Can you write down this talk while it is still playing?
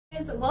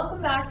ladies,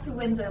 welcome back to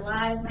Windsor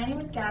Live. My name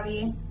is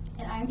Gabby.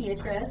 And I'm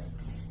Beatriz.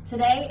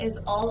 Today is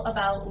all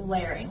about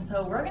layering.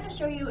 So we're going to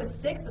show you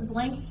 6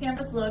 blank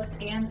canvas looks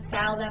and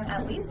style them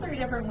at least 3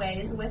 different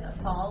ways with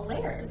fall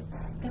layers.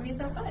 It's going to be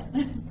so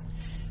fun.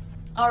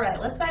 Alright,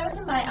 let's dive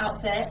into my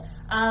outfit.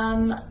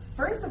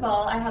 First of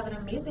all, I have an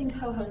amazing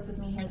co-host with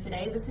me here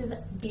today. This is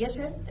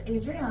Beatriz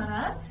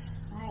Adrianna.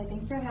 Hi,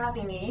 thanks for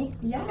having me.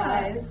 Yeah,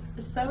 guys,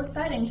 so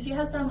exciting. She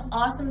has some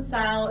awesome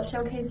style,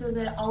 showcases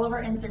it all over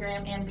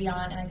Instagram and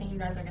beyond, and I think you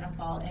guys are going to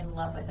fall in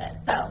love with it.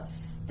 So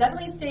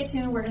definitely stay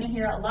tuned. We're going to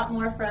hear a lot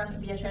more from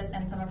Beatriz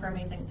and some of her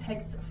amazing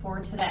picks for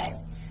today.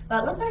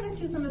 But let's dive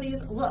into some of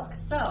these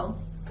looks. So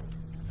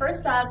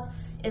first up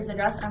is the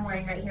dress I'm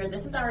wearing right here.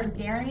 This is our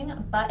Daring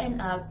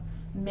button-up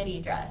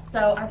midi dress.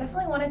 So I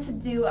definitely wanted to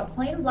do a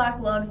plain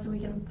black look so we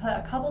can put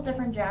a couple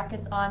different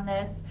jackets on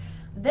this.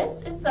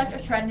 This is such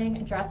a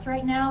trending dress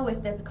right now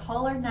with this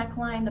collared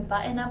neckline, the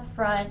button up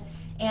front,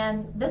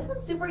 and this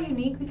one's super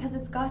unique because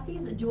it's got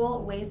these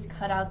dual waist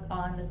cutouts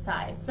on the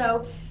side.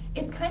 So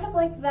it's kind of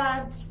like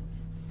that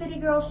city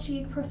girl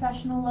chic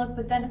professional look,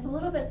 but then it's a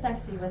little bit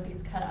sexy with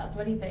these cutouts.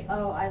 What do you think?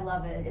 Oh, I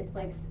love it. It's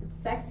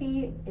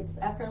sexy, it's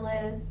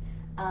effortless,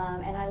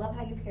 and I love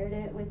how you paired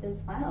it with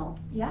this flannel.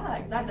 Yeah,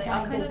 exactly. It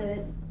kind of gives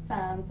it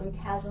some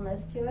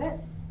casualness to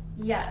it.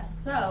 Yes,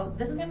 so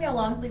this is going to be a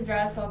long sleeve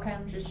dress, so I'll kind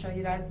of just show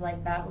you guys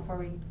like that before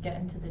we get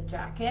into the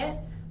jacket.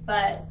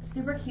 But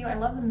super cute. I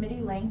love the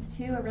midi length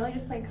too. It really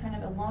just like kind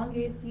of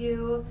elongates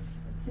you.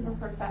 It's super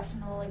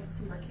professional, like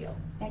super cute.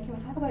 And can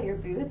we talk about your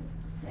boots?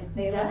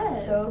 They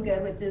Yes. look so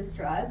good with this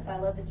dress. I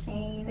love the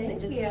chains. Thank It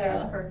just you.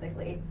 pairs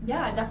perfectly.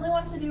 Yeah, I definitely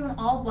wanted to do an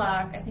all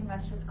black. I think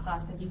that's just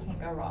classic. You can't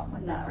go wrong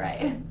with that,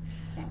 right?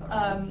 Can't go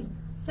wrong.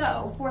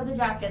 So for the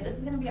jacket, this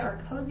is going to be our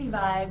Cozy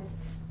Vibes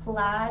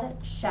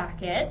plaid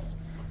jacket.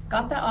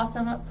 Got that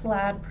awesome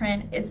plaid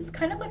print. It's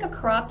kind of like a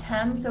cropped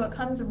hem, so it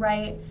comes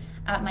right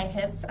at my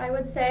hips, I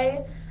would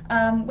say,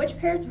 which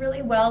pairs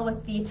really well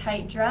with the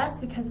tight dress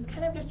because it's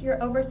kind of just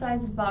your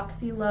oversized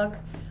boxy look,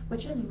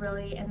 which is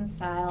really in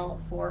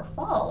style for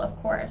fall, of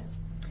course.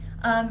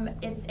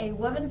 It's a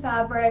woven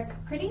fabric,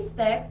 pretty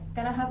thick,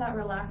 gonna have that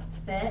relaxed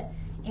fit,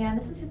 and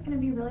this is just gonna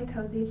be really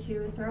cozy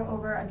to throw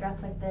over a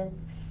dress like this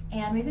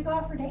and maybe go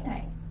out for date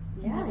night.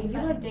 Yeah, you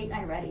look date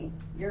night ready.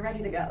 You're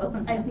ready to go.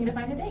 I just need to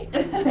find a date.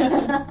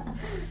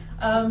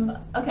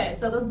 Okay,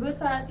 so those boots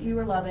that you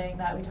were loving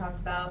that we talked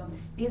about,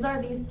 these are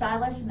these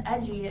stylish and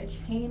edgy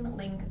chain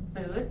link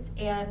boots,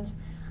 and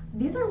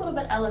these are a little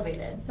bit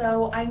elevated.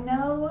 So I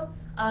know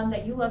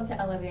that you love to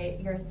elevate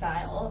your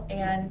style,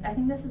 and I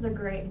think this is a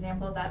great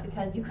example of that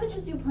because you could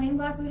just do plain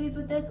black booties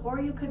with this, or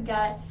you could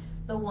get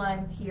the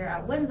ones here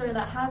at Windsor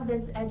that have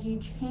this edgy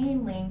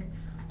chain link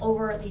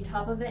over the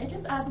top of it. It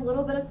just adds a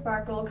little bit of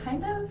sparkle,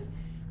 kind of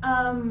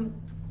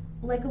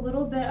like a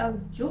little bit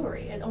of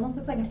jewelry. It almost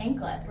looks like an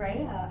anklet,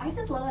 right? Yeah, I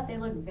just love that they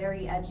look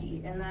very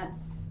edgy, and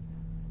that's,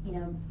 you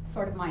know,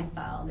 sort of my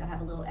style. I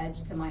have a little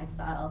edge to my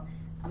style.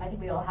 I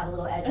think we all have a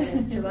little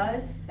edginess to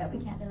us that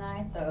we can't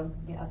deny, so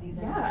yeah, these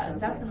are so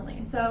definitely.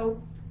 Good. So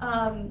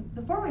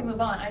before we move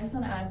on, I just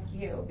want to ask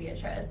you,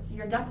 Beatriz,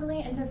 you're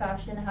definitely into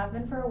fashion, have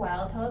been for a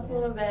while. Tell us a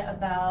little bit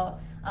about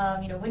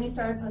you know, when you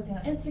started posting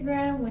on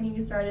Instagram, when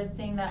you started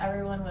seeing that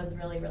everyone was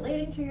really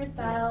relating to your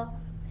style.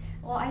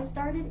 Well, I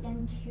started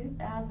in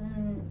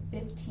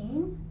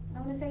 2015, I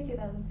want to say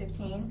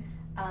 2015.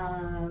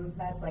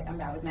 That's like, I'm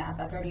bad with math,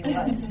 that's already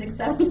what,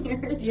 6-7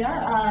 years?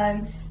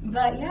 Yeah.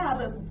 But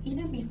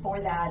even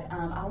before that,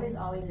 I was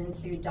always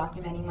into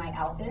documenting my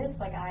outfits.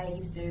 Like I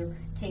used to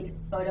take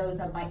photos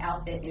of my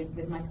outfit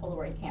with my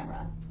Polaroid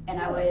camera, and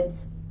I would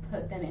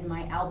put them in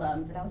my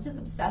albums, and I was just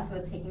obsessed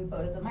with taking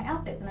photos of my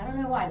outfits, and I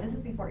don't know why. This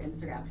is before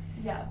Instagram.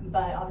 Yeah.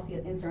 But obviously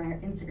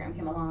Instagram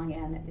came along,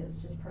 and it was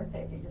just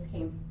perfect. It just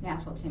came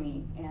natural to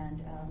me, and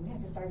yeah, I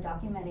just started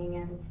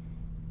documenting and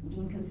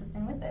being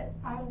consistent with it.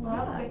 I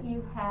love that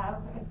you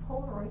have a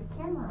Polaroid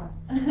camera.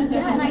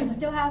 Yeah, and I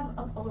still have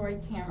a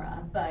Polaroid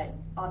camera, but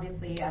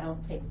obviously I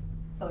don't take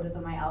photos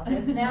of my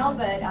outfits now,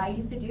 but I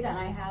used to do that, and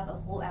I have a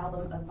whole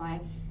album of my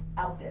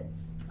outfits.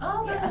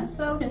 Oh, that is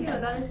so cute.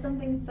 That is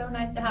something so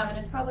nice to have, and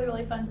it's probably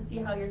really fun to see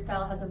how your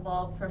style has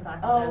evolved from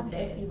back in those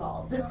days. It's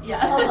evolved.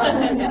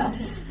 Yeah. Yeah.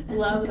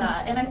 Love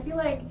that. And I feel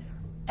like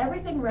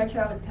everything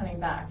retro is coming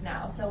back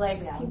now. So like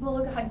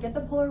people get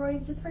the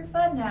Polaroids just for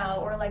fun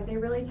now, or like they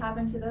really tap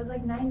into those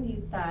like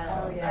 90s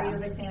styles. Oh, yeah. Are you a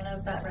big fan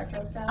of that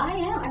retro style? I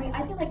am. I mean,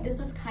 I feel like this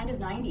is kind of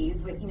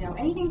 90s with, you know,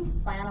 anything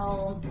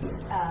flannel,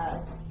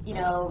 you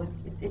know,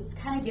 it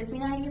kind of gives me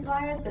 90s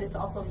vibes, but it's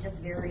also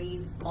just very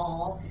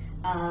fall.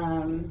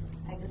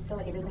 I just feel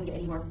like it doesn't get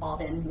any more fall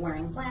than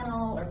wearing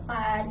flannel or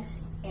plaid,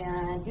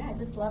 and yeah, I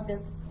just love this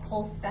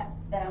whole set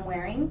that I'm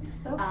wearing.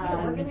 So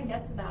cute. We're gonna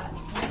get to that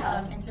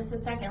in just a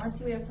second. Let's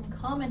see, we have some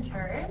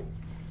commenters.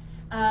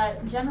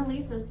 Jenna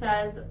Lisa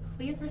says,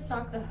 please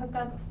restock the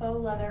hookup faux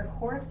leather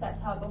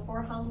corset top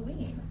before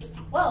Halloween.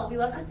 Well, we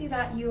love to see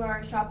that you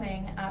are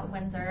shopping at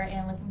Windsor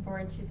and looking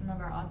forward to some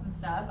of our awesome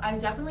stuff. I've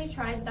definitely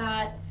tried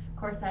that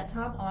corset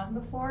top on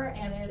before,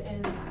 and it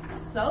is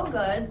so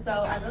good, so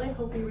I really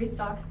hope we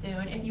restock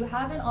soon. If you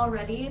haven't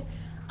already,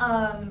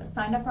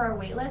 signed up for our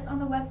wait list on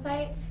the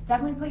website,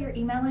 definitely put your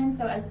email in,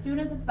 so as soon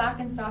as it's back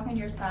in stock in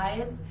your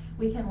size,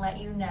 we can let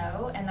you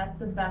know, and that's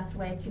the best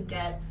way to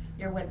get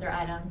your Windsor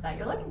items that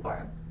you're looking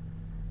for.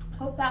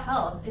 Hope that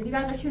helps. If you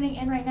guys are tuning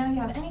in right now, you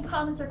have any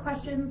comments or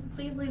questions,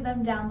 please leave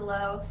them down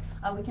below.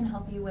 We can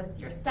help you with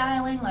your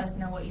styling, let us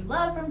know what you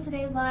love from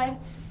today's live,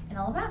 and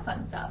all of that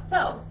fun stuff.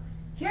 So,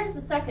 here's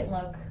the second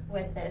look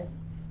with this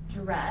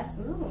dress.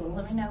 Ooh,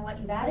 let me know what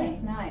you that think.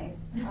 is nice.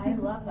 I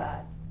love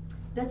that.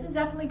 This is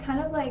definitely kind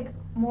of like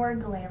more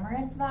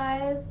glamorous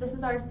vibes. This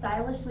is our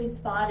stylishly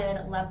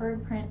spotted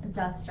leopard print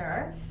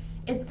duster.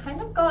 It's kind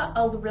of got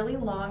a really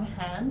long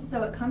hem,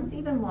 so it comes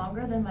even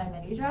longer than my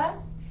midi dress.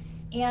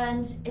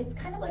 And it's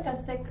kind of like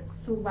a thick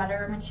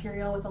sweater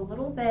material with a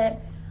little bit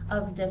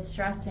of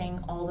distressing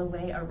all the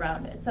way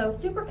around it. So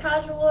super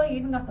casual, you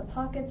even got the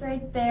pockets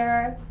right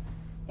there.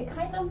 It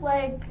kind of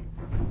like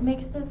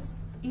makes this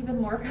even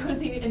more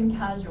cozy and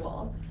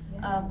casual.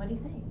 Yeah. What do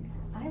you think?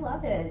 I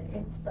love it.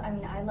 I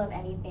mean, I love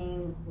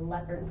anything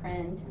leopard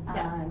print.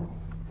 Yes.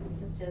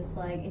 This is just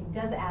like, it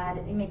does add,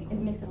 it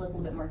makes it look a little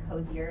bit more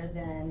cozier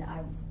than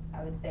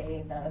I would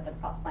say the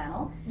crop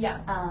flannel. Yeah.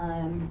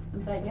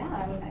 But yeah,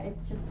 I mean,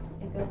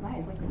 it goes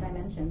nice, like the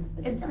dimensions.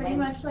 It's pretty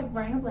much like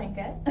wearing a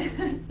blanket.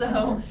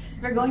 So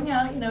if you're going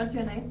out, to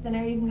a nice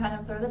dinner, you can kind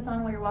of throw this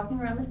on while you're walking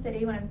around the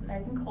city when it's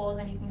nice and cold,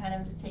 and you can kind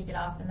of just take it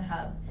off and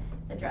have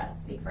the dress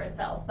speak for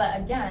itself. But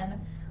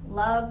again,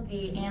 love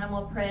the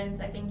animal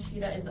print. I think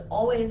cheetah is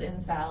always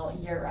in style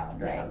year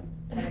round, right? Yeah.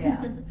 Oh,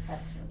 yeah,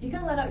 that's true. You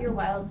can let out your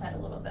wild side a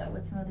little bit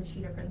with some of the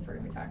cheetah prints we're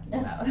going to be talking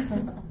about.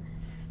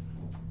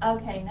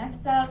 Okay,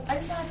 next up, I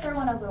just want to throw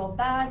on a little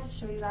bag to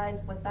show you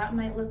guys what that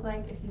might look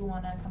like if you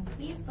want to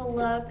complete the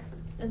look.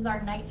 This is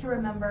our Night to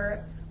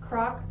Remember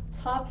croc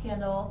top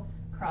handle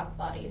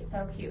crossbody.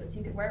 So cute. So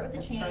you could wear it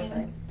with a chain.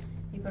 Perfect.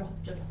 You could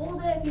just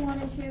hold it if you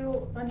wanted to.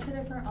 A bunch of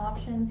different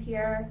options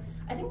here.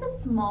 I think the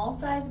small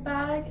size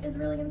bag is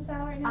really in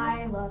style right now.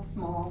 I love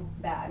small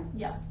bags.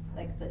 Yeah.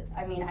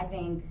 I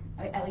think,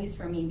 at least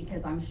for me,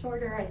 because I'm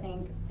shorter, I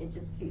think it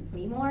just suits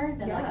me more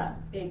than like a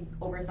big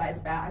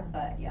oversized bag,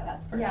 but yeah,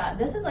 that's perfect. Yeah,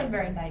 this is like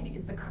very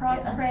 90s. The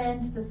croc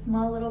print, the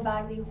small little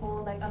bag that you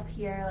hold like up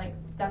here, like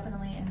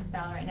definitely in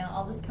style right now.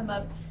 I'll just come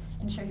up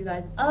and show you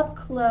guys up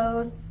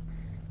close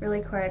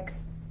really quick.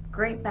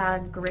 Great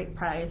bag, great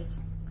price.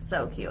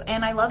 So cute.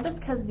 And I love this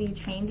because the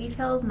chain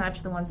details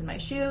match the ones in my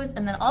shoes.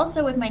 And then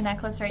also with my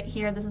necklace right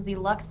here, this is the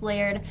Luxe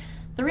Layered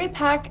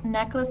 3-pack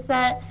necklace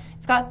set.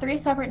 It's got 3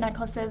 separate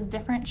necklaces,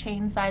 different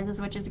chain sizes,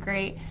 which is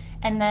great.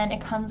 And then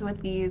it comes with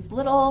these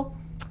little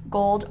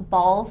gold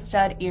ball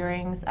stud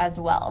earrings as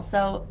well.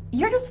 So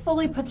you're just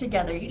fully put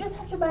together. You just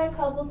have to buy a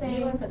couple things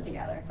You put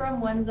together from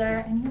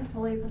Windsor, and you're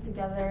fully put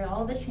together.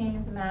 All the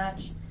chains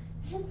match.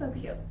 It's just so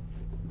cute.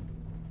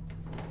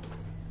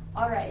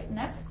 All right,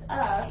 next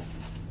up,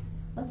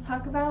 let's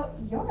talk about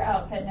your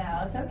outfit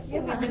now. So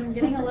cute. We've been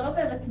getting a little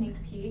bit of a sneak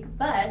peek,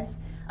 but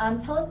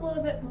tell us a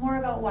little bit more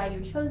about why you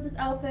chose this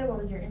outfit.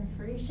 What was your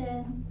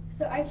inspiration?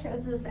 So I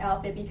chose this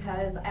outfit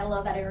because I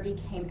love that it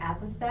already came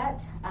as a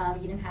set.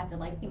 You didn't have to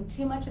think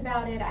too much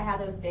about it. I have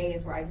those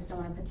days where I just don't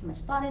want to put too much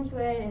thought into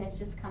it, and it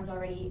just comes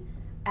already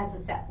as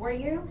a set for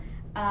you.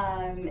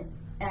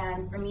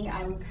 And for me,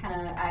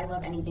 I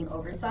love anything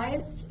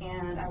oversized,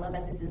 and I love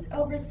that this is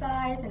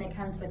oversized, and it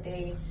comes with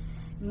a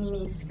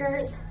mini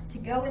skirt to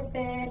go with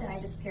it, and I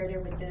just paired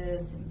it with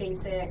this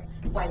basic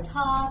white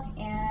top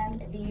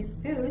and these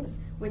boots,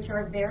 which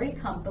are very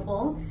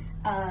comfortable.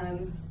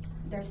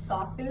 They're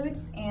soft boots,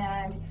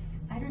 and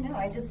I don't know,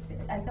 I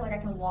feel like I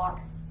can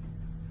walk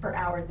for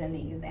hours in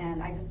these,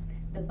 and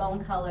the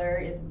bone color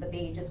is the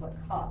beige is what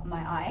caught my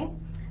eye.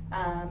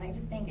 I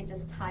just think it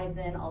just ties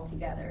in all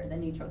together, the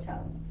neutral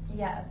tones.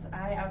 Yes,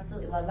 I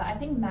absolutely love that. I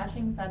think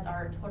matching sets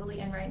are totally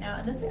in right now,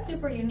 and this is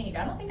super unique.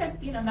 I don't think I've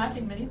seen a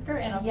matching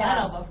miniskirt and a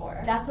flannel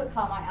before. That's what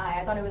caught my eye.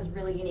 I thought it was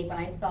really unique. When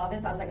I saw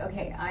this, I was like,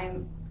 okay, I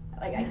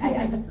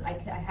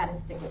had to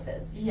stick with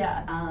this.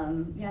 Yeah.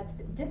 Yeah,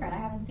 it's different. I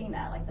haven't seen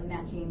that, like the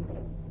matching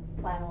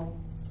flannel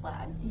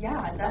plaid.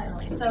 Yeah,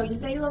 definitely. So you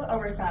say you love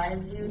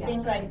oversized. Do you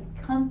think like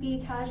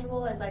comfy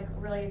casual is like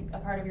really a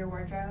part of your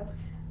wardrobe?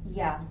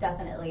 Yeah,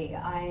 definitely.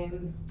 I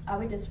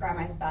would describe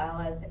my style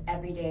as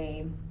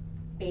everyday,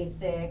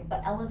 basic,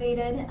 but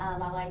elevated. I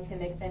like to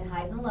mix in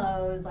highs and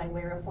lows, like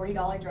wear a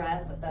 $40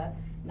 dress with a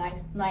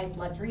nice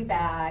luxury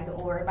bag,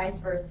 or vice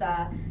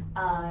versa.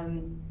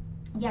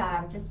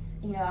 Yeah,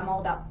 I'm all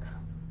about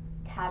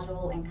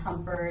casual and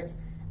comfort,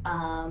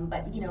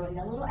 but in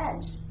a little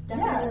edge.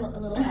 Definitely a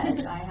little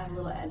edge. I have a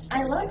little edge.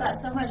 I love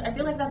that so much. I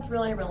feel like that's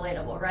really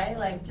relatable, right?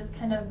 Like just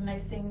kind of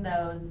mixing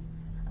those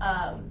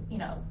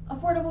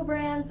affordable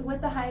brands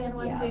with the high-end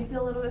ones, so you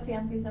feel a little bit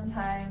fancy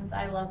sometimes.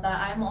 I love that.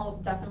 I'm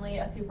definitely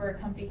a super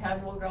comfy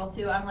casual girl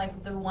too. I'm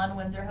like the one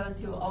Windsor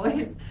host who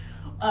always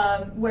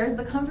wears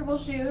the comfortable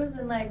shoes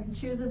and like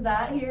chooses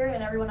that here,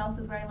 and everyone else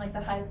is wearing like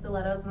the high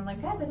stilettos, and I'm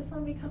like, guys, I just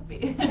want to be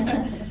comfy.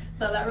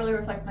 So that really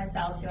reflects my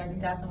style too. I can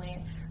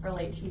definitely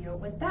relate to you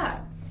with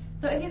that.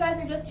 So if you guys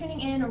are just tuning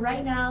in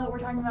right now, we're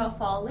talking about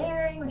fall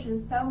layering, which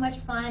is so much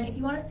fun. If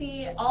you want to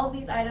see all of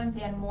these items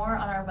and more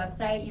on our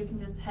website, you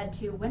can just head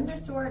to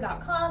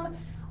windsorstore.com.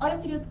 All you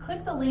have to do is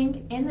click the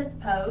link in this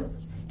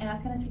post, and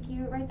that's going to take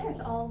you right there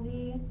to all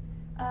the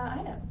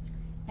items.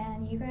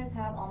 And you guys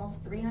have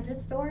almost 300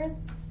 stores?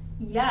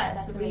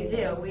 Yes, That's we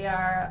amazing. do. We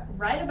are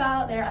right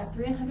about there at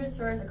 300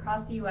 stores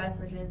across the U.S.,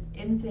 which is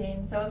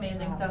insane, so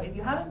amazing. Wow. So if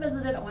you haven't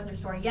visited a Windsor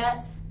store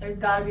yet, there's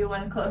got to be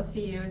one close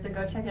to you, so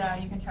go check it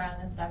out. You can try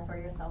on this stuff for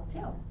yourself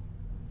too.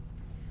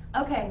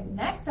 Okay,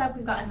 next up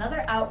we've got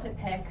another outfit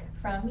pick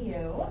from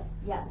you.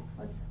 Yes.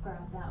 Let's grab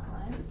that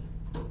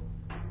one.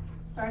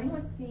 Starting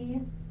with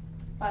the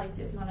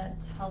bodysuit, if you want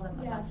to tell them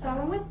about Yeah, that. so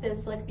I went with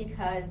this look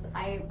because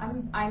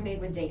I'm big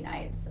with date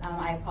nights.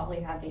 I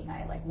probably have date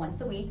night like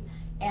once a week,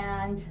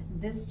 and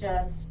this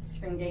just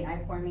screamed date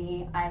night for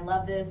me. I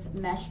love this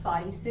mesh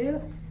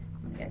bodysuit.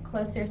 I'm gonna get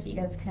closer so you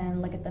guys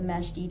can look at the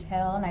mesh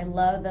detail, and I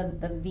love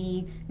the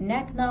V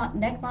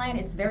neckline.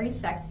 It's very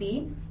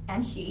sexy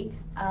and chic,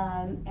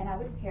 and I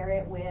would pair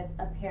it with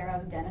a pair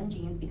of denim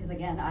jeans because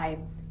again, I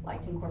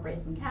like to incorporate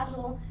some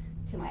casual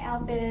to my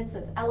outfit, so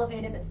it's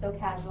elevated but still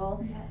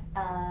casual. Yes.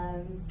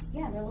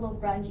 Yeah, they're a little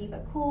grungy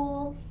but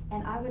cool,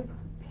 and I would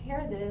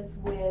pair this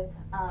with,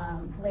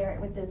 layer it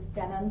with this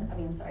denim,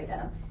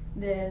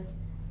 this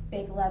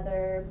fake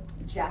leather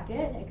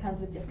jacket. It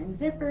comes with different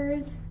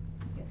zippers,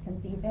 you guys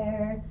can see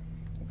there.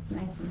 It's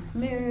nice and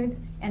smooth,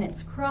 and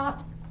it's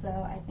cropped, so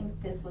I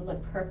think this would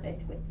look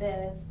perfect with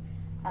this.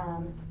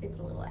 It's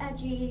a little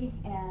edgy,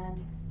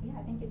 and yeah,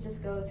 I think it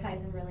just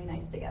ties in really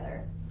nice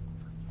together.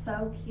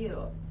 So cute.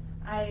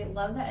 I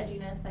love the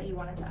edginess that you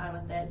wanted to add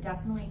with it.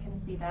 Definitely can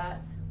see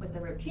that with the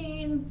ripped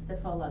jeans, the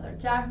faux leather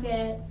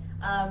jacket,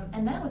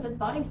 and then with this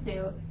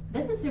bodysuit,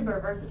 this is super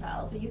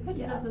versatile. So you could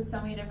do this with so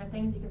many different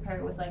things. You could pair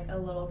it with like a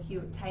little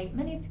cute tight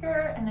mini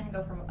skirt, and then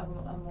go from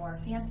a more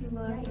fancy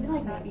look. Yeah, even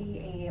like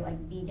maybe a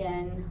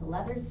vegan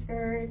leather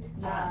skirt.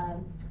 Yeah.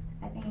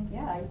 I think you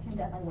can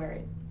definitely wear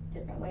it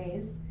different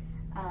ways.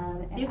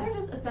 And These are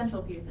just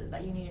essential pieces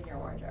that you need in your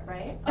wardrobe,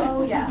 right?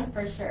 Oh yeah,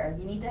 for sure.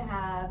 You need to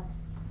have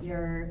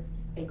your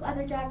fake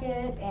leather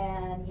jacket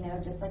and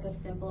just like a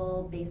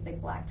simple basic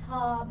black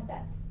top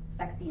that's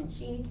sexy and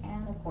chic,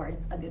 and of course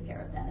a good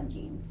pair of denim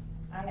jeans.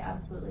 I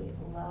absolutely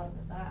love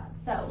that.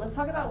 So let's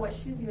talk about what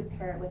shoes you would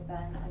pair it with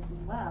then as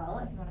well,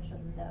 if you want to show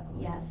them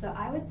those. Yeah, so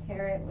I would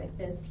pair it with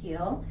this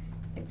heel.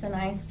 It's a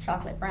nice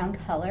chocolate brown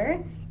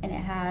color, and it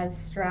has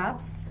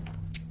straps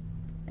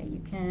that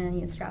you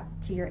can strap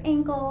to your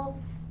ankle.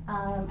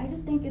 I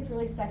just think it's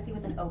really sexy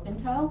with an open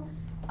toe.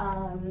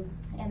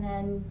 And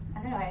then,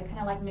 I don't know, I kind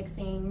of like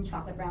mixing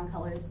chocolate brown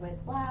colors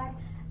with black.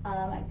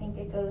 I think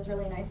it goes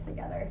really nice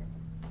together.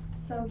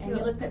 So cute. And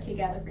you look put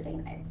together for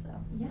date night, so.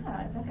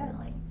 Yeah,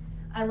 definitely.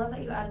 I love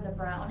that you added the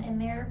brown in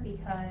there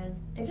because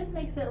it just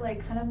makes it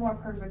like kind of more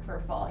perfect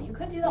for fall. You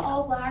could do the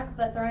all black,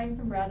 but throwing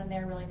some brown in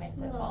there really makes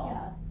it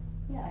fall.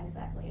 Yeah,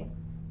 exactly.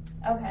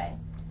 Okay,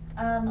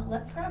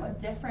 let's grab a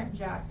different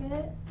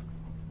jacket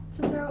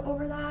to throw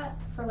over that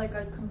for like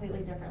a completely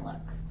different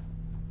look.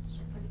 So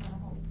if you want to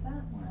hold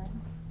that one.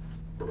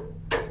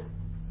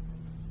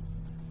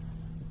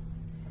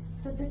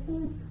 So this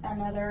is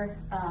another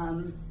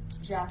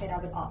jacket I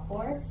would opt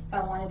for if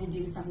I wanted to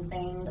do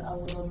something a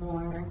little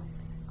more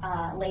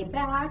laid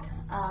back,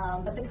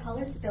 but the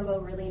colors still go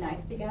really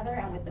nice together,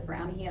 and with the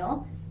brown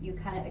heel, you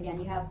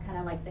have kind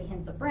of like the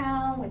hints of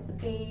brown with the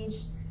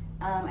beige.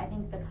 I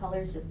think the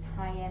colors just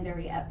tie in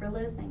very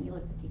effortless, and you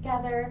look put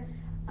together,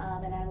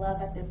 and I love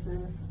that this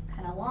is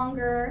kind of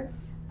longer,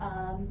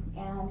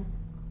 and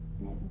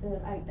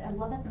I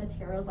love that the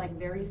material is like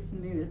very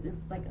smooth.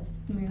 It's like a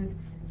smooth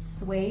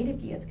suede,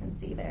 if you guys can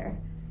see there.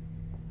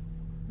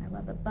 I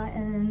love the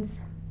buttons,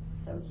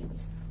 so cute.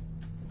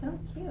 So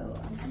cute.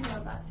 I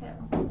love that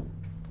too.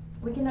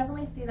 We can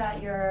definitely see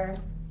that your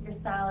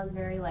style is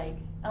very like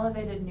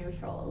elevated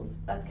neutrals.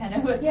 That's kind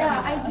of what's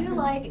Yeah, coming out. I do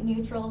like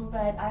neutrals,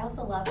 but I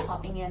also love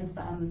popping in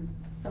some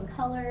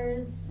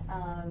colors.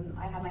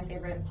 I have my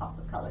favorite pops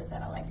of colors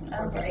that I like to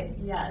incorporate. Okay.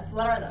 Yes.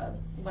 What are those?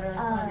 What are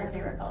some of your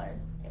favorite colors?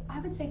 I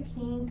would say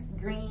pink,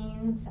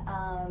 greens.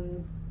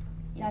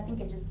 I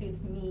think it just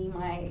suits me,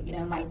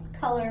 my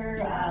color.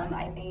 Yeah.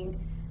 I think,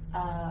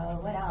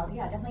 what else?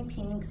 Yeah, definitely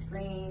pinks,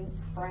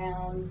 greens,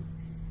 browns,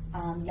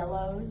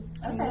 yellows.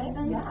 Okay, maybe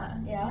even. yeah.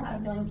 Yeah,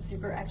 I'm feeling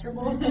super extra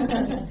bold.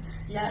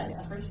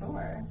 Yes, for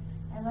sure.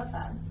 I love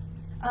that.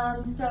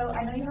 So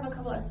I know you have a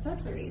couple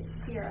accessories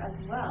here as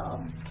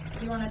well.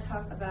 Do you want to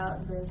talk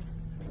about this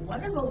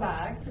wonderful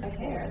bag to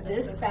pair?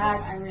 This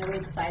bag I'm really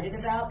excited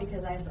about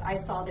because I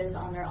saw this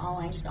on their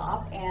online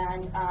shop,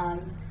 and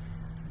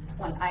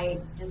when I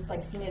just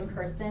seen it in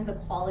person, the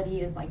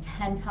quality is like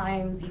 10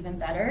 times even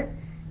better.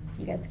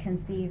 You guys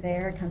can see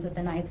there, it comes with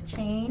a nice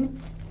chain,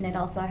 and it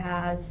also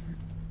has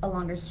a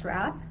longer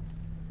strap.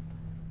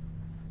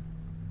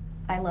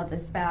 I love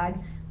this bag,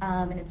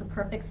 and it's a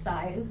perfect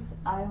size.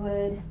 I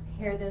would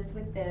pair this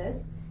with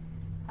this.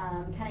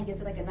 Kind of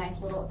gives it like a nice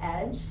little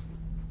edge,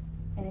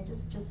 and it's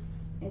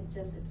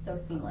so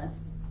seamless.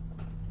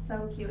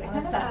 so cute. It I'm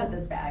kind of obsessed adds- with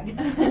this bag.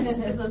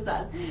 She's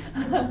obsessed.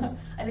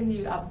 I think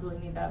you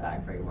absolutely need that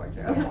bag for your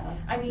wardrobe. Yeah.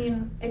 I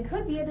mean, it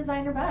could be a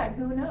designer bag.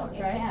 Who knows,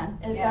 It right? can,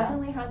 It yeah.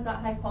 definitely has that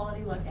high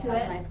quality look It to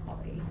has it. nice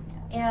quality.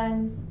 Yeah.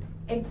 And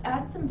it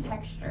adds some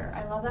texture.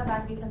 I love that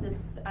bag because it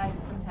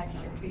adds some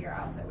texture to your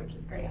outfit, which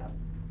is great.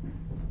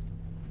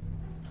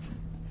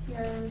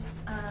 Here's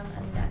a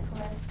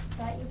necklace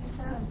that you picked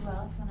out as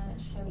well, if you want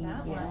to show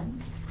that Thank you.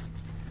 one.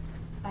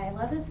 I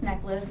love this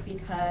necklace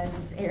because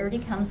it already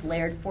comes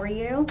layered for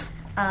you.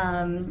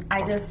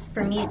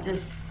 For me, it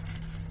just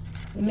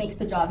makes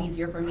the job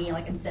easier for me.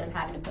 Like instead of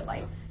having to put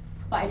like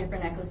 5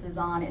 different necklaces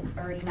on, it's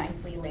already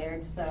nicely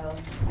layered. So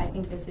I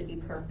think this would be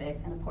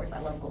perfect. And of course, I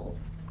love gold,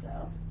 so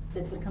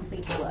this would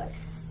complete the look.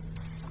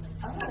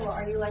 Oh,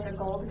 are you like a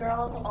gold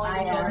girl? All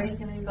I your am. jewelry's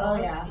gonna be gold?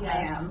 Oh yeah, I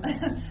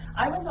am.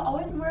 I was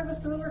always more of a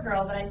silver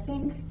girl, but I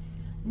think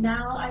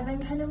now I've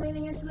been kind of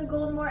leaning into the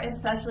gold more,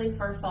 especially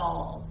for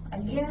fall. I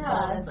think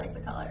Yeah. gold is like the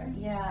color.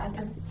 Yeah,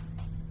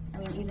 I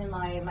mean, even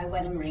my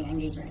wedding ring,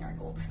 engagement ring are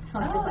gold. So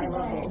I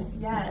love okay. gold.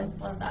 Yes,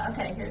 love that.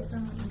 Okay, here's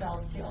some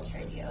belts too. I'll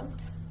trade you.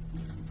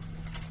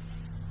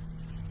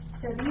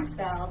 So these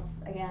belts,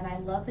 again, I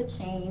love the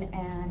chain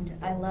and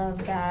I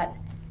love that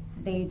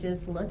they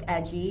just look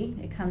edgy.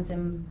 It comes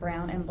in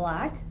brown and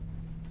black.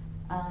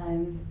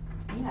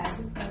 Yeah, I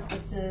just think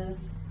this is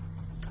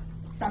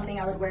something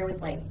I would wear with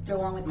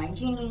throw on with my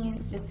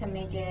jeans just to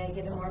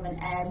give it more of an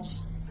edge.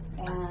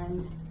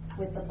 And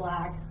with the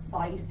black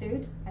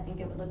bodysuit, I think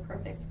it would look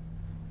perfect.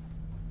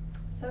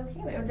 So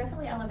cute. It would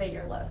definitely elevate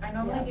your look. I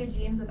normally Yeah. do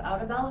jeans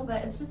without a belt,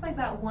 but it's just like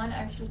that one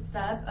extra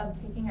step of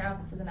taking your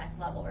outfit to the next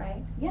level,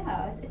 right?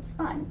 Yeah, it's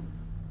fun.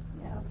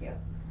 Yeah. So cute.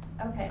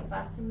 Okay,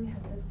 lastly we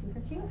have this super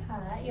cute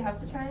hat. You have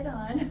to try it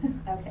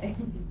on. Okay.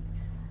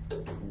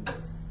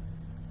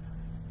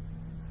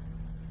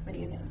 What do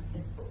you think?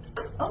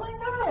 Oh my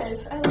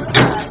gosh, I love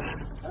that.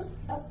 Oops.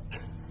 Oh.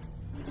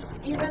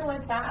 Even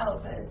with that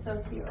outfit, it's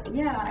so cute.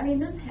 Yeah, I mean,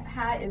 this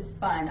hat is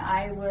fun.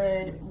 I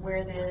would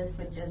wear this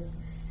with just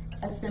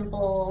a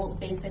simple,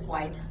 basic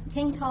white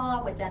tank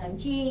top with denim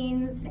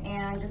jeans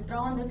and just throw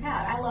on this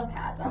hat. I love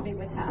hats. I'm big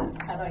with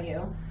hats. How about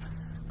you?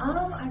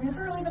 I've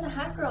never really been a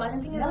hat girl. I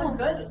didn't think I No. looked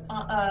good,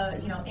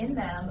 in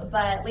them.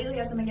 But lately,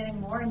 as I've been getting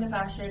more into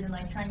fashion and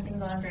like trying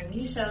things on during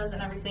these shows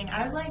and everything,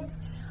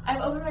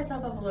 I've opened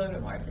myself up a little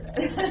bit more to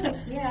it.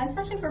 Yeah,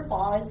 especially for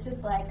fall, it's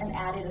just like an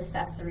added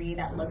accessory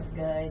that looks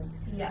good.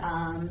 Yes.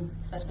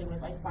 Especially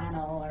with like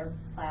flannel or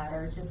plaid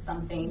or just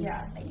something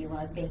Yeah. that you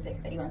want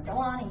basic that you want to throw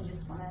on and you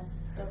just want to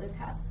throw this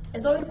hat.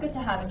 It's always good to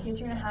have in case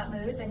you're in a hat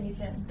mood, then you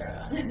can throw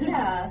it on.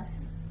 Yeah,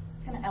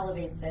 kind of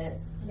elevates it.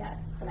 Yes.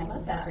 It's a nice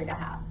love that. accessory to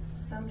have.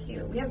 So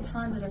cute. We have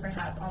tons of different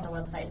hats on the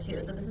website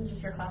too. So this is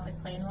just your classic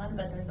plain one,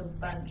 but there's a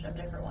bunch of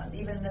different ones.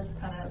 Even this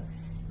kind of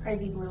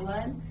crazy blue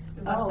one.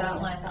 We love that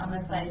yeah, one that on the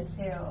one's site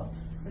fun.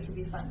 too, which would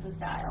be fun to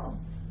style.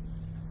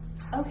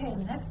 Okay,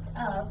 next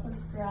up,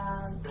 let's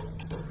grab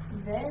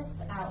this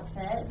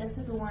outfit. This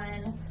is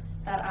one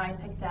that I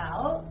picked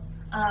out.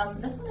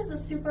 This one is a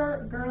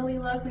super girly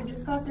look. We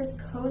just got this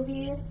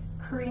cozy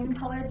cream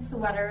colored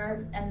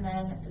sweater and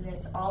then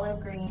this olive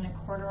green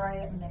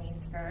corduroy mini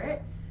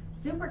skirt.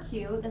 Super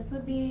cute. This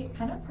would be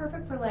kind of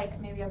perfect for like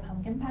maybe a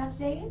pumpkin patch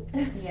date.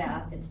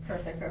 Yeah, it's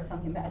perfect for a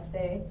pumpkin patch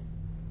day.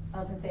 I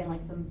was gonna say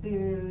like some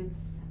boots,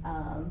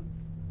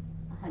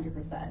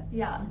 100%.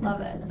 Yeah,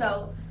 love it.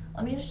 So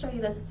let me just show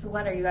you this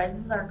sweater, you guys.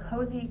 This is our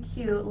cozy,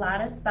 cute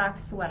lattice back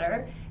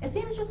sweater. It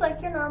seems just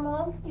like your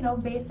normal,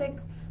 basic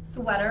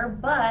sweater,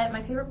 but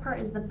my favorite part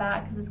is the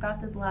back because it's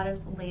got this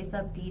lattice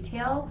lace-up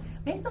detail.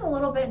 Makes it a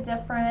little bit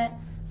different.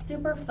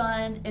 Super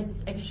fun.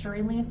 It's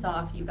extremely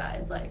soft, you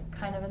guys. Like,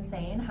 kind of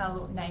insane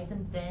how nice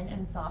and thin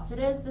and soft it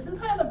is. This is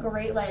kind of a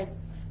great, like,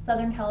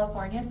 Southern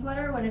California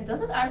sweater. When it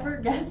doesn't ever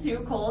get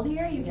too cold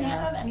here, you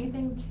can't have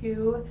anything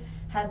too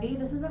heavy.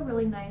 This is a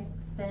really nice,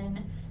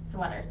 thin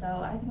sweater. So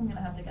I think I'm going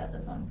to have to get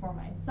this one for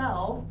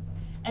myself.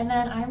 And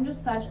then I'm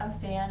just such a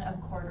fan of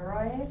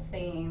corduroys.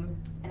 Same,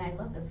 and I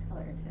love this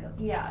color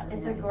too. Yeah, really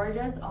it's nice. a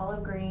gorgeous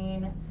olive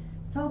green.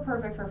 So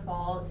perfect for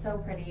fall, so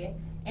pretty.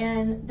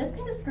 And this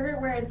kind of skirt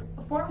where it's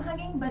form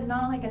hugging but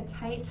not like a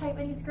tight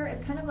mini skirt,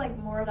 it's kind of like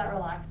more of that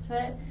relaxed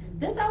fit.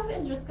 This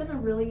outfit is just gonna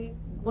really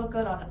look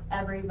good on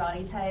every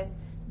body type,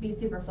 be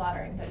super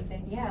flattering, don't you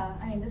think? Yeah,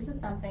 I mean, this is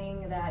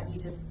something that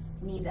you just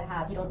need to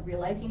have. You don't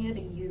realize you need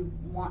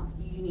it, but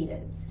you need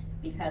it.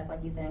 Because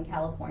like you said, in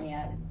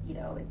California,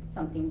 it's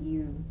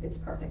something it's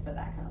perfect for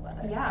that kind of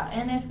weather. Yeah,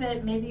 and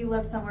if maybe you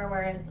live somewhere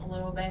where it's a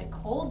little bit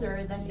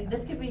colder, then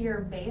this could be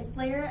your base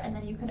layer, and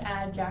then you could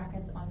add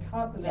jackets on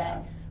top of it,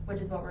 which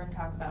is what we're gonna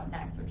talk about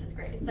next, which is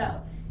great. So,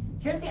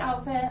 here's the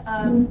outfit.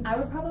 I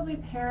would probably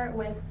pair it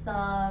with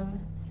some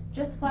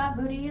just flat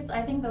booties.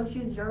 I think those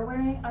shoes you're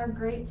wearing are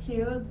great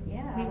too.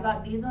 Yeah. We've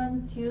got these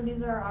ones too.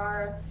 These are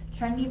our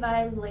Trendy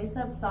Vibes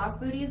lace-up sock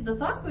booties. The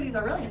sock booties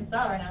are really in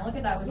style right now. Look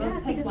at that. We both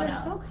picked because one they're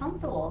out. so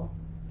comfortable.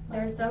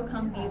 They're so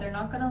comfy. Yeah. They're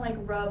not gonna like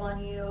rub on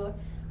you.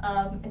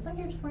 It's like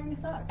you're just wearing a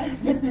sock.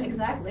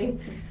 Exactly.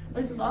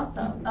 Which is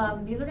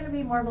awesome. These are gonna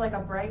be more of like a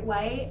bright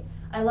white.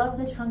 I love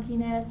the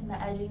chunkiness and the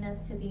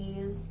edginess to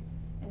these.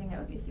 I think it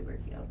would be super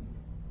cute.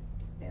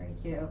 Very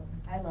cute.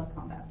 I love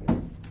combat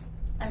boots.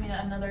 I mean,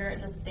 another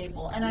just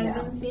staple. And I've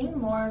Yeah. been seeing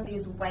more of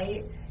these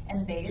white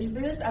and beige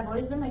boots. I've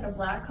always been like a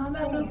black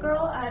combat Same. boot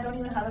girl. I don't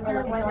even have a Or pair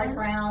like of a white dark ones.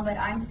 brown, but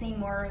I'm seeing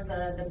more of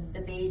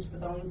the beige, the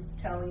bone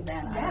tones,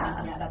 and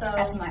Yeah, that's so-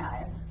 catching my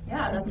eye.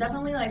 Yeah, that's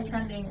definitely like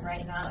trending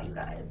right now, you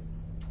guys.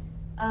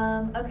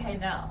 Okay,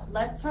 now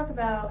let's talk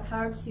about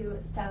how to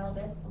style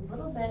this a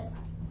little bit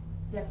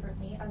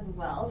differently as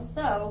well.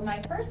 So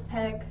my first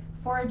pick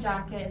for a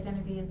jacket is going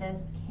to be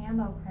this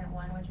camo print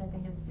one, which I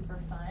think is super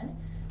fun.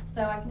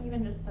 So I can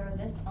even just throw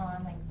this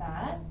on like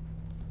that.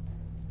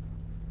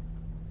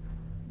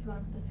 Do you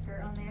want to put the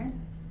skirt on there?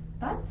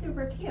 That's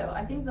super cute.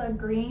 I think the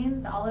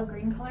green, the olive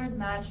green colors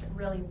match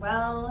really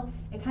well.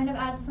 It kind of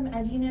adds some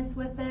edginess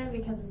with it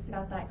because it's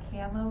got that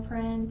camo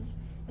print.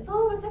 It's a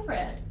little bit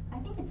different. I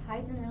think it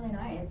ties in really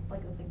nice,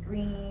 like with the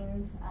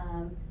greens.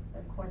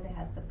 Of course, it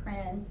has the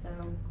print, so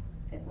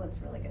it looks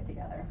really good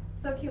together.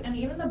 So cute. And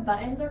even the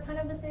buttons are kind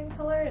of the same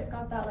color. It's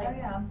got that like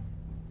Oh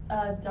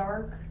yeah.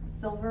 dark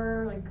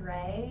silver, like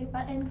gray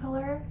button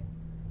color.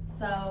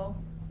 So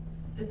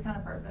it's kind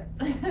of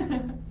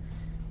perfect.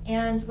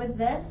 And with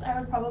this, I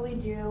would probably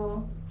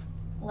do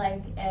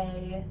like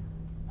a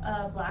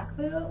black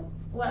boot.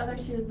 What other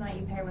shoes might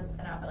you pair with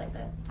an outfit like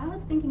this? I was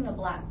thinking a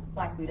black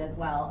boot as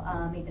well,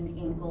 maybe an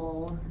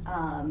ankle,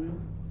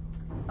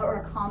 or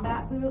a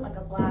combat boot, like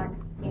a black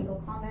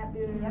ankle combat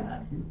boot. Yeah.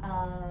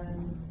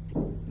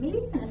 Maybe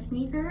even a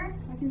sneaker.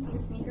 I can see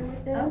a sneaker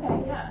with this.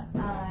 Okay, yeah.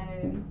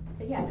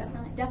 But yeah,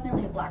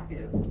 definitely a black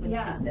boot would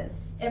Yeah. suit this.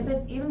 If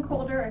it's even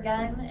colder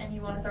again and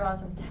you want to throw on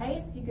some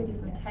tights, you could do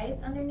some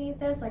tights underneath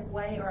this, like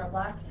white or a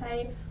black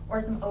tight, or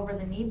some over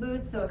the knee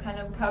boots so it kind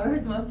of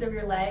covers most of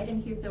your leg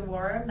and keeps it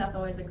warm. That's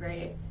always a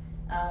great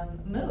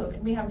move.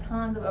 And we have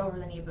tons of over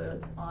the knee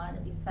boots on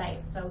the site,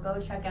 so go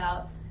check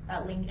out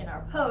that link in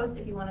our post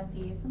if you want to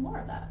see some more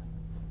of that.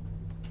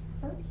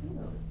 So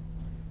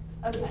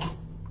cute. Okay.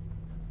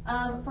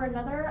 For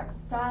another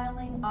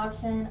styling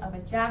option of a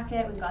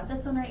jacket, we've got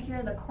this one right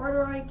here, the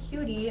Corduroy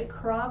Cutie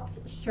Cropped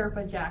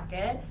Sherpa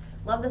Jacket.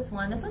 Love this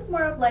one. This one's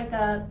more of like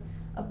a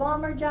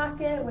bomber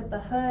jacket with the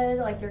hood,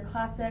 like your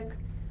classic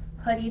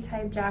hoodie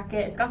type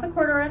jacket. It's got the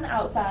corduroy on the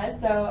outside,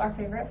 so our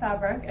favorite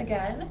fabric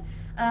again.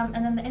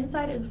 And then the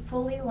inside is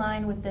fully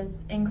lined with this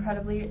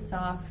incredibly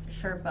soft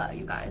Sherpa,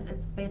 you guys.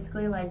 It's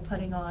basically like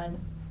putting on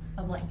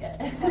a blanket.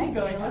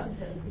 Going on.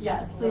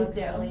 Yes, please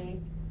do.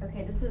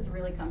 Okay, this is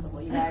really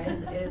comfortable, you guys.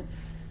 It's,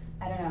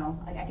 I don't know,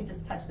 like I could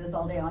just touch this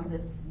all day on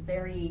because it's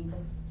very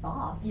just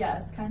soft.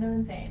 Yes, kind of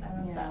insane.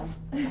 I'm Yeah,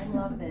 obsessed. I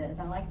love this.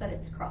 I like that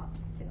it's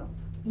cropped too.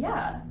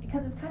 Yeah,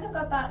 because it's kind of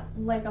got that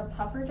like a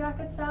puffer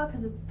jacket style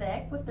because it's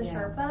thick with the Yeah.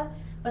 Sherpa,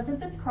 but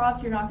since it's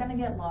cropped, you're not going to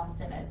get lost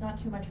in it. It's not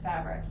too much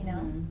fabric, you know?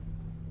 Mhm.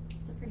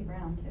 It's a pretty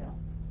brown too.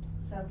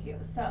 So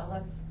cute. So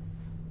let's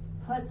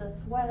put the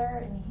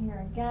sweater in here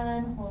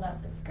again, hold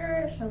up the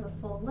skirt, show the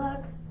full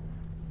look.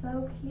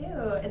 So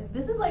cute.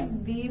 This is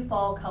like the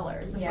fall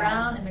colors, the Yeah.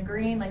 brown and the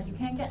green. Like you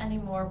can't get any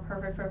more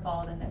perfect for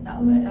fall than this Oh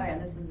outfit. yeah,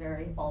 this is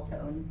very fall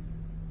tones.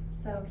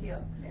 So cute.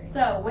 Very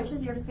So which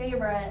is your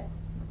favorite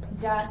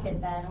jacket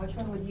then? Which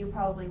one would you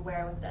probably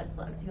wear with this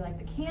look? Do you like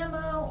the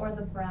camo or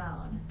the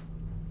brown?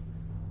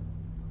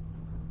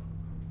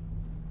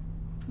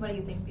 What do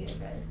you think, Beatriz?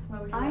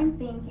 What would you I'm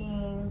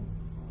thinking,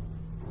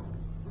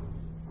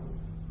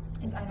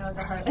 I know it's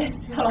a hard.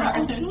 It's so I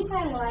hard. think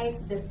I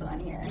like this one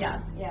here.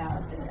 Yeah.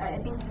 Yeah, I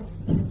think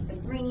just the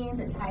greens,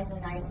 it ties in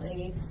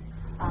nicely.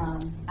 I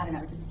don't know,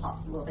 it just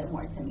pops a little bit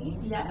more to me.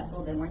 Yes. It's a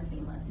little bit more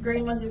seamless.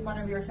 Green was one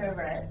of your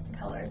favorite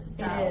colors to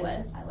style is.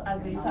 with, I love as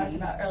we green talked only.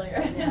 about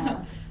earlier.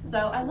 Yeah. So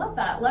I love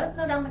that. Let us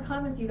know down in the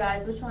comments, you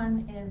guys, which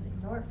one is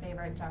your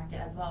favorite jacket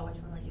as well. Which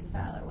one would you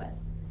style it with?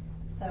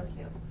 So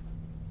cute.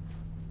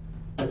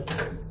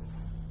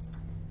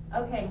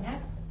 Okay,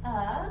 next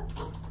up,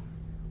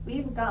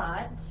 we've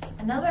got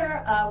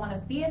another one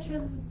of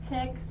Beatrice's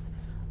picks.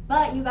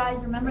 But you guys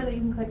remember that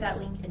you can click that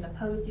link in the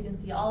post. You can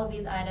see all of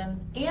these items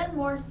and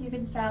more so you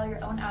can style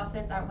your own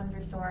outfits at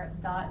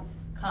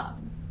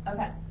windsorstore.com.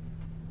 Okay,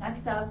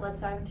 next up,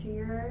 let's dive into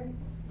your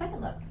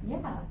second look.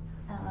 Yeah.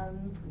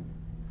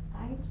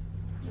 I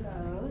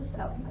chose,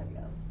 oh, there we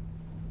go.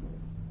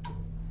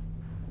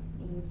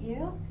 Thank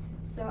you.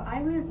 So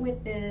I went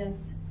with this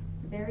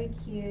very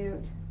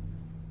cute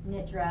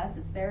knit dress.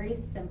 It's very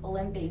simple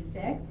and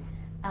basic.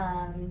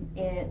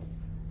 It's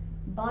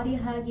body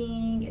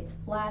hugging, it's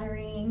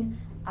flattering.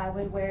 I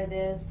would wear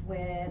this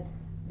with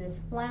this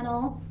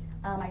flannel.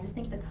 I just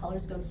think the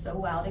colors go so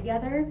well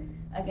together.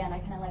 Again, I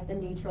kind of like the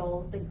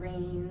neutrals, the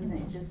greens, and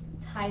it just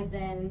ties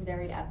in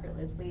very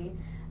effortlessly.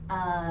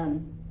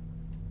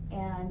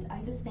 And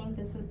I just think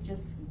this would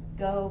just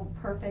go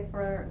perfect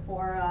for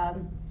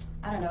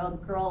I don't know,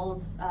 a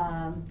girls'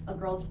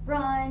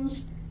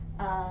 brunch.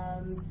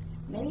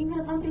 Maybe even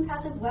a pumpkin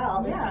patch as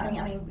well. There's Yeah. something,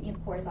 I mean,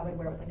 of course I would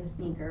wear it with like a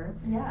sneaker.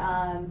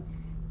 Yeah.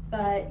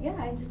 But yeah,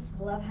 I just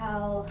love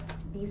how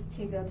these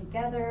two go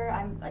together.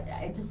 I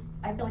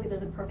feel like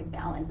there's a perfect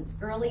balance. It's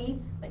girly,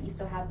 but you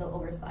still have the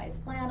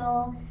oversized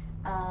flannel.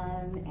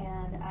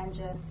 And I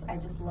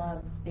just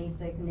love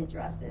basic knit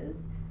dresses.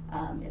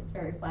 It's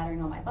very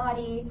flattering on my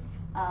body.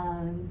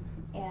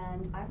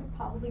 And I would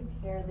probably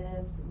pair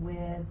this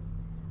with,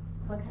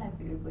 what kind of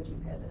food would you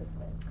pair this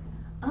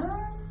with?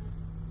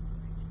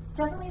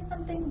 Definitely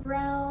something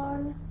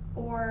brown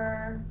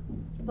or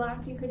black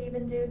you could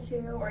even do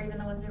too, or even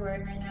the ones you're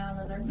wearing right now,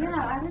 those are perfect.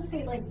 Yeah, I would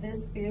say like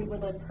this boot would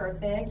look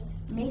perfect.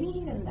 Maybe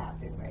even that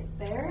boot right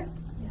there.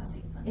 Yeah,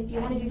 decent. If you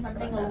want to do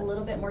something a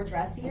little bit more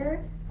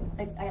dressier,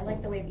 like I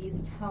like the way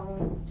these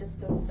tones just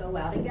go so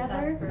well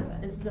together. That's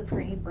perfect. This is a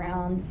pretty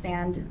brown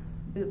sand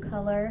boot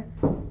color.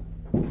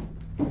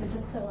 So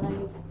just to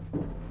like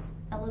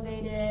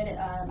elevate it,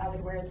 I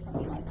would wear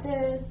something like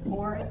this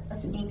or a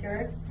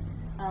sneaker.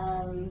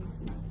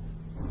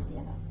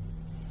 Yeah.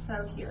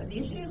 So cute.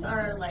 These shoes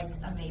are like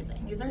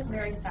amazing. These are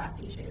very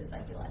sassy shoes, I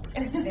feel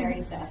like.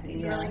 Very sassy.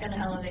 It's yeah. really going to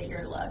elevate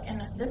your look.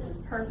 And this is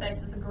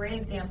perfect. This is a great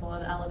example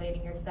of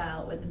elevating your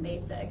style with the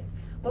basics.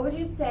 What would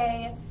you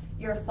say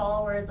your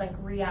followers like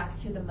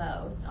react to the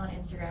most on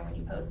Instagram when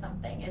you post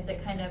something? Is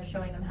it kind of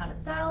showing them how to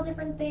style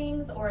different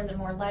things, or is it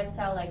more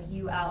lifestyle, like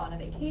you out on a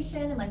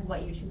vacation and like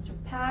what you choose to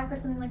pack or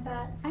something like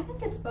that? I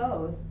think it's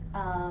both.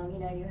 You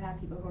know, you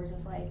have people who are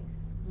just like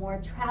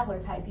more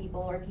traveler type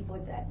people, or people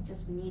that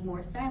just need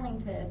more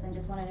styling tips and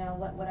just want to know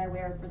what I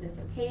wear for this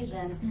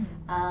occasion.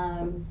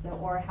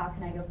 Or how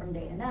can I go from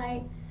day to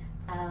night?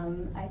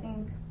 I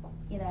think,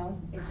 you know,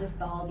 it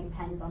just all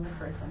depends on the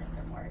person if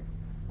they're more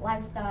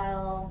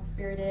lifestyle,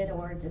 spirited,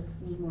 or just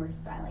need more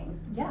styling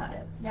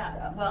tips.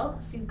 Yeah. So.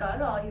 Well, she's got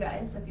it all, you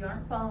guys. So if you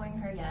aren't following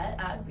her yet,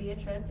 at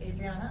Beatriz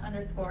Adrianna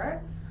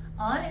 _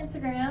 on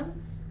Instagram,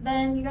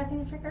 then you guys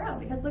need to check her out,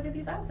 because look at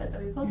these outfits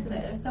that we pulled today.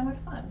 They're so much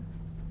fun.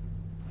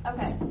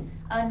 Okay,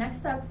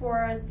 next up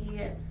for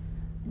the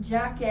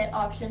jacket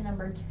option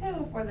number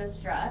 2 for this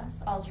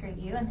dress, I'll trade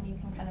you, and then you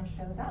can kind of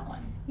show that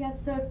one. Yeah,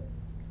 so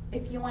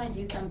if you want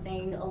to do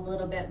something a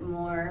little bit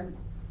more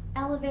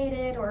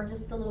elevated or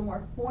just a little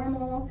more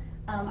formal,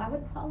 I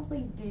would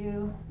probably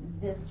do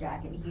this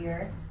jacket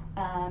here,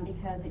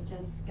 because it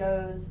just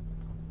goes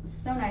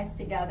so nice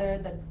together.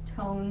 The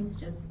tones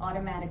just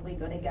automatically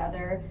go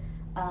together.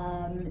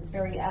 It's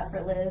very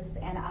effortless,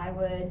 and I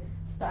would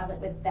style it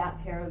with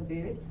that pair of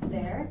boots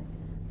there,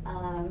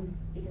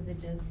 because it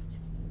just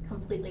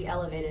completely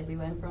elevated. We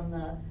went from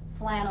the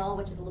flannel,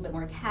 which is a little bit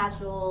more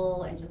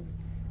casual and just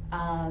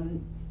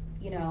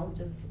you know,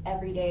 just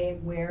everyday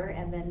wear,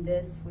 and then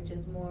this, which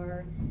is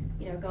more,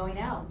 you know, going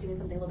out, doing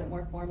something a little bit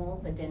more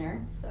formal, a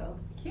dinner. So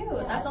cute.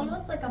 Yeah, That's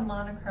almost like a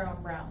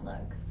monochrome brown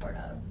look, sort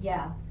of.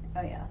 yeah.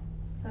 Oh yeah.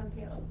 So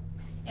cute.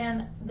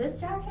 And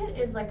this jacket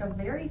is like a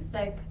very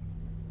thick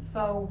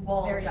faux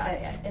wool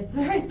jacket. It's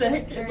very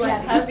thick. It's Very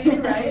like heavy. heavy,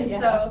 right?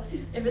 Yeah. So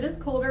if it is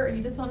colder or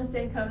you just want to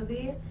stay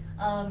cozy,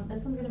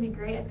 this one's gonna be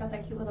great. It's got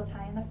that cute little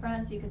tie in the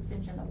front, so you can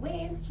cinch in the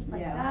waist just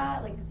like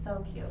that. Like, it's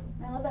so cute.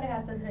 I love that it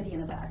has a hoodie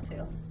in the back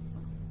too.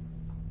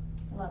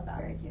 Love that.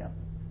 Very cute.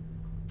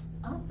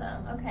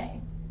 Awesome. Okay.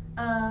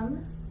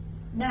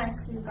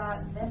 Next we've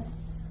got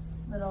this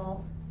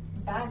little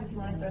bag if you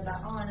want to throw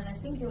that on, and I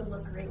think it would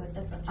look great with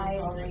this one too. I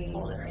so I'll just agree.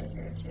 hold it right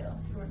here too.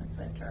 If you want to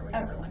switch or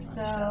whichever one you want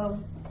to show.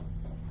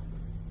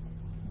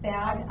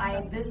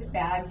 So this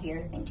bag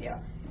here, thank you.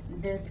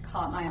 This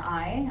caught my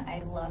eye.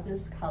 I love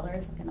this color.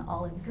 It's like an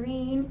olive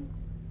green.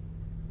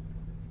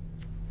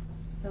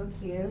 So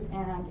cute,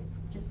 and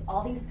just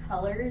all these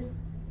colors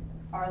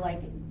are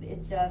like,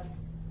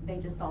 they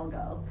just all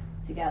go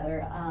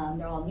together.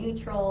 They're all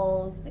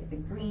neutrals, like the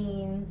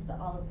greens, the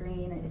olive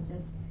green. It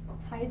just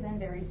ties in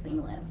very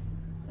seamless.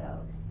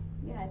 So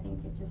yeah, I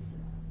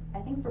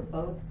think for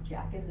both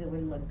jackets it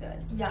would look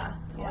good. Yeah,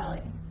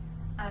 totally.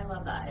 I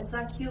love that. It's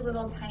that cute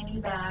little tiny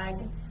bag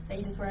that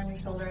you just wear on your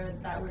shoulder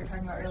that we were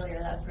talking about earlier.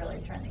 That's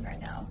really trending right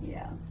now.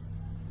 Yeah.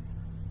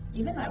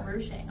 Even that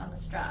ruching on the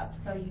strap,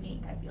 so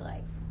unique, I feel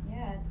like.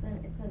 Yeah,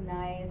 it's a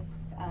nice,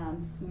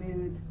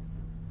 smooth,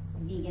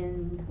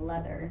 vegan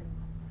leather.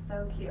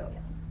 So cute.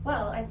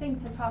 Well, I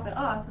think to top it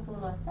off with a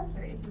little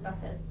accessories, we've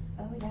got this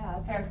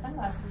pair of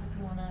sunglasses if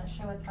you want to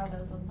show us how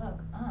those would look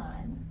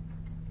on.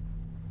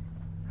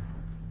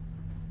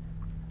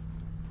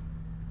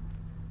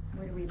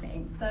 What do we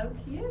think? So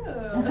cute.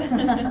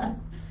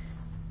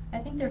 I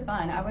think they're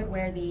fun. I would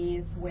wear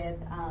these with,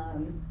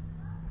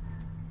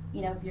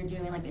 you know, if you're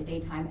doing like a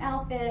daytime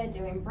outfit,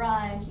 doing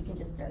brunch, you can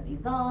just throw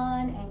these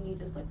on and you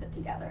just look put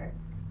together.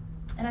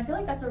 And I feel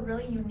like that's a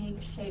really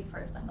unique shape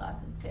for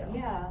sunglasses too.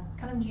 Yeah.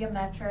 Kind of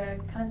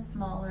geometric, kind of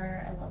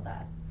smaller. I love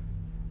that.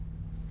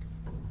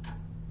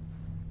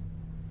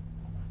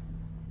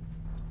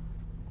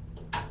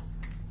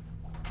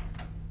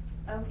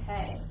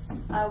 Okay,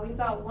 we've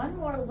got one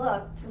more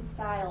look to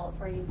style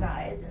for you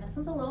guys, and this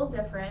one's a little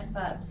different,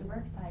 but I'm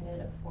super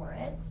excited for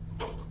it.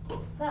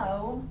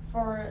 So,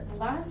 for the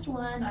last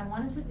one, I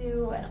wanted to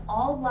do an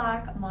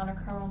all-black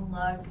monochrome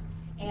look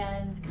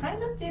and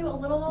kind of do a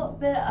little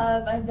bit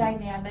of a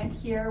dynamic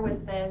here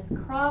with this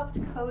cropped,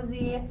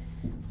 cozy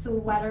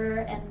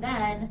sweater and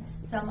then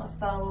some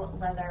faux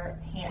leather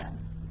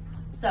pants.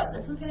 So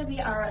this one's going to be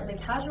the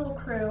casual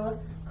crew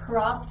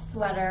cropped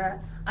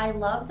sweater. I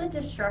love the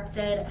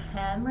destructed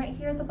hem right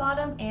here at the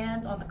bottom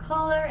and on the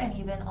collar and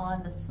even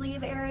on the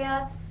sleeve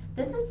area.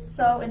 This is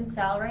so in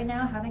style right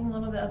now, having a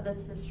little bit of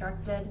this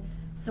destructed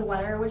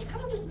sweater, which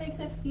kind of just makes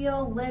it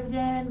feel lived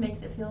in,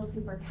 makes it feel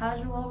super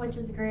casual, which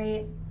is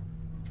great.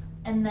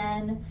 And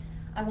then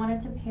I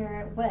wanted to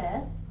pair it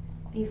with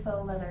the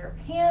faux leather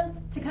pants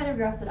to kind of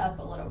dress it up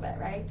a little bit,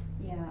 right?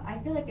 Yeah, I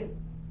feel like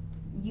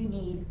you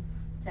need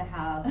to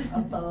have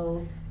a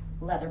faux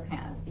leather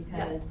pant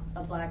because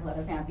a black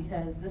leather pant,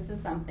 because this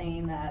is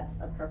something that's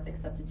a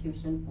perfect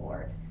substitution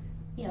for,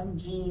 you know,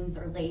 jeans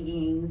or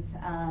leggings.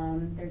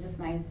 They're just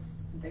nice.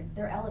 They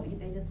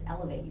just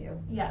elevate you.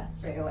 Yes.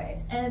 Straight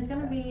away. And it's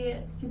gonna be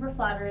super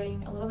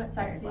flattering, a little bit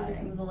sexy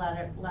because of the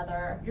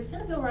leather. You're just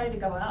gonna feel ready to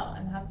go out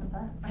and have some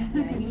fun.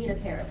 Yeah, you need a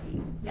pair of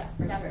these. Yes,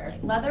 for definitely.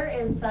 Sure. Leather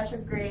is such a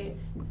great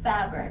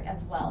fabric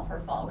as well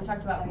for fall. We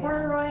talked about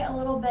corduroy a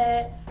little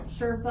bit.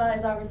 Sherpa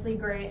is obviously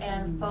great,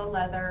 and faux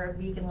leather,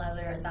 vegan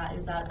leather, that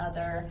is that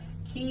other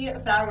key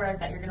fabric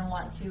that you're gonna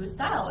want to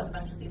style with a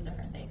bunch of these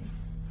different things.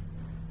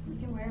 You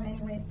can wear them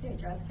any ways too.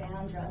 Dressed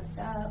down, dressed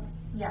up.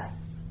 Yes,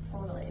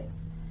 totally.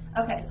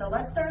 Okay, so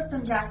let's throw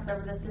some jackets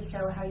over this to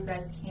show how you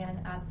guys can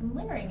add some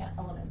layering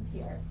elements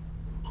here.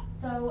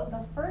 So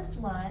the first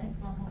one, if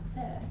you want to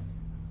hold this,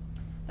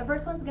 the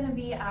first one's going to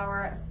be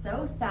our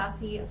So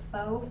Sassy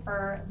Faux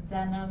Fur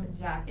Denim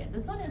Jacket.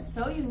 This one is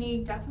so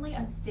unique, definitely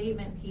a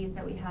statement piece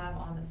that we have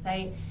on the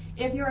site.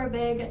 If you're a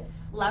big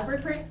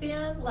leopard print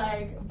fan,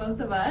 like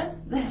both of us,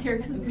 then you're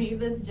going to need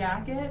this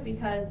jacket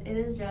because it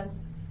is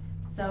just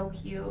so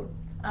cute.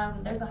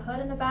 There's a hood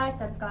in the back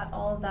that's got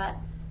all of that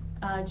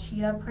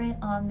cheetah print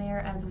on there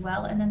as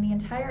well, and then the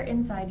entire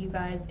inside, you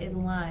guys, is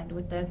lined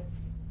with this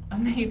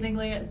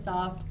amazingly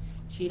soft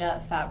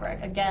cheetah fabric.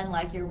 Again,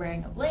 like you're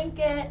wearing a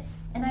blanket,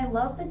 and I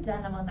love the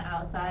denim on the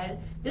outside.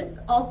 This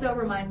also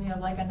reminds me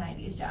of like a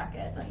 90s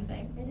jacket, don't you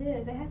think? It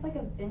is. It has like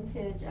a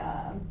vintage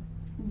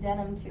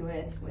denim to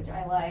it, which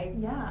I like.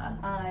 Yeah.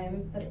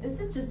 But this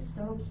is just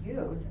so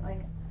cute. Like,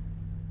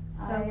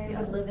 So I cute.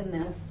 would live in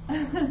this.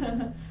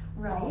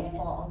 Right?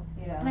 Fall.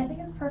 Yeah. And I think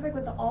it's perfect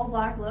with the all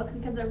black look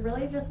because it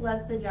really just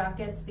lets the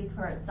jacket speak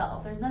for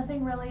itself. There's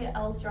nothing really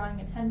else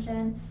drawing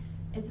attention.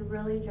 It's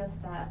really just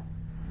that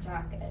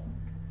jacket.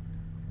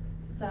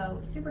 So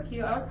super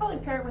cute. I would probably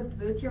pair it with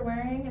the boots you're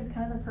wearing. It's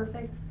kind of the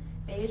perfect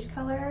beige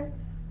color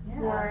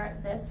for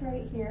this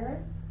right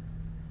here.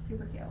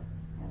 Super cute.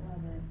 I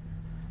love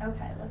it.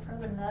 Okay, let's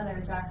grab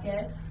another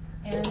jacket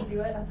and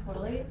do it a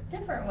totally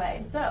different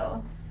way.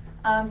 So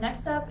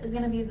next up is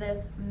going to be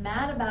this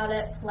Mad About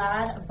It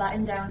plaid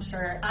button-down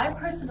shirt. I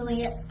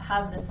personally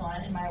have this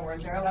one in my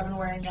wardrobe. I've been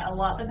wearing it a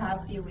lot the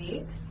past few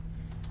weeks.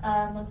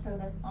 Let's throw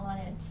this on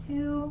it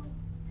too.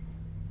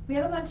 We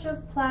have a bunch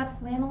of plaid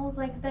flannels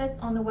like this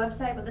on the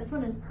website, but this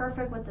one is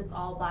perfect with this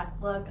all black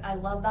look. I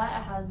love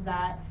that it has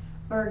that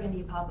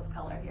burgundy pop of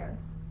color here.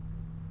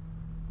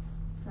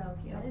 So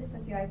cute. That is so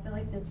cute. I feel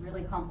like this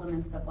really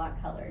complements the black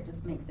color. It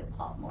just makes it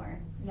pop more.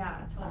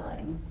 Yeah,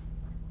 totally.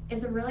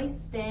 It's a really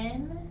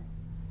thin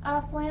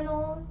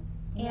flannel,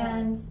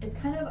 and it's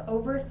kind of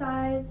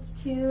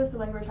oversized too, so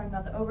like we were talking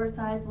about the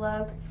oversized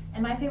look.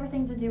 And my favorite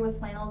thing to do with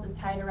flannels is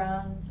tie it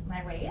around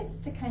my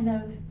waist to kind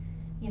of,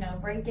 you know,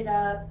 break it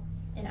up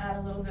and add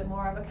a little bit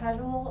more of a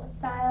casual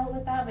style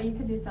with that, but you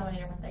could do so many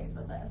different things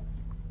with this.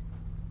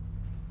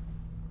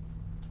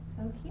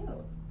 So cute.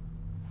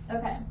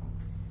 Okay,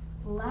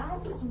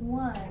 last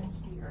one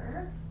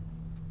here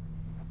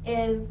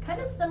is kind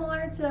of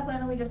similar to the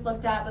flannel we just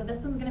looked at, but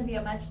this one's going to be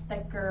a much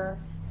thicker,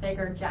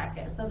 bigger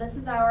jacket. So this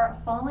is our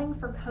Falling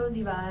for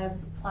Cozy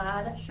Vibes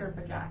plaid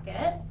Sherpa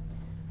jacket.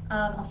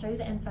 I'll show you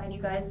the inside,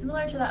 you guys.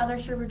 Similar to the other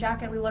Sherpa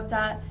jacket we looked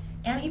at,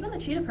 and even the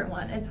cheetah print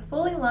one. It's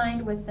fully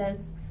lined with this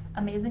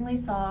amazingly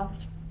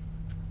soft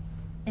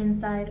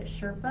inside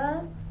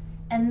Sherpa,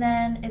 and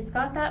then it's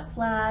got that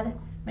plaid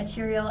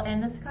material,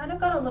 and it's kind of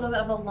got a little bit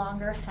of a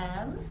longer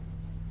hem.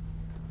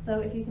 So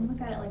if you can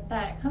look at it like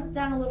that, it comes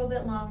down a little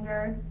bit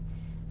longer,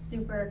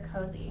 super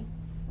cozy.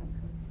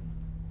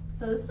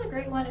 So this is a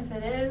great one if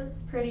it is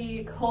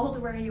pretty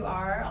cold where you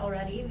are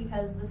already,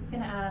 because this is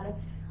going to add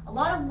a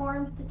lot of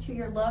warmth to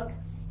your look.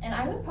 And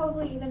I would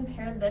probably even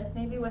pair this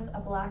maybe with a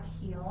black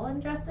heel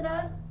and dress it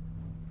up.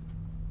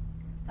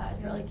 That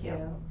is really cute.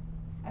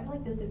 I feel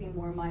like this would be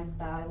more my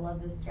style. I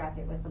love this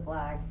jacket with the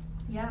black.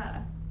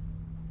 Yeah.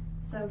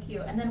 So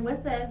cute. And then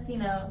with this, you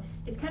know,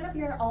 it's kind of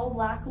your all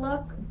black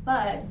look,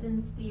 but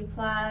since the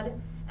plaid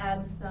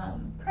adds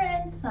some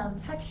print, some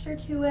texture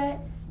to it,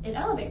 it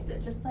elevates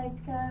it, just like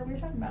we were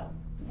talking about.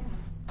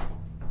 Yeah.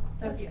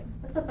 So cute.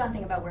 That's the fun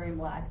thing about wearing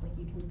black. Like,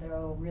 you can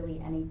throw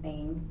really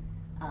anything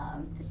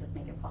to just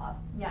make it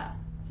pop. Yeah,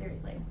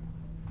 seriously.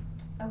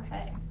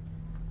 Okay.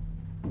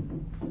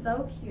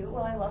 So cute.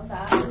 Well, I love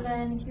that. And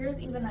then here's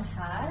even a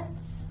hat.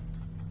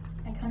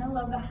 I kind of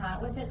love the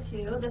hat with it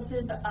too. This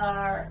is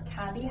our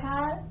Gabby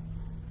hat,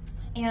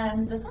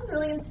 and this one's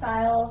really in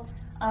style.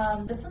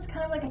 This one's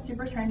kind of like a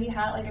super trendy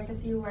hat. Like, I could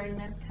see you wearing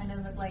this kind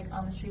of like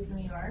on the streets of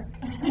New York.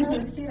 It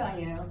looks cute on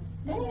you.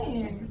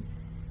 Thanks.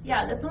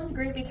 Yeah, this one's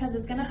great because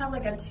it's gonna have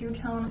like a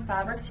two-tone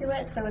fabric to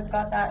it. So it's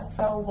got that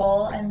faux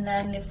wool, and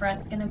then the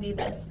front's gonna be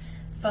this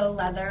faux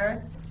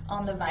leather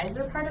on the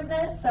visor part of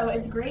this. So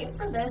it's great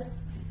for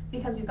this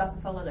because we've got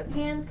the faux leather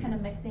pants, kind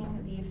of mixing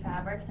the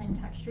fabrics and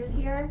textures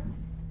here.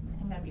 I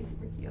think that'd be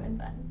super cute and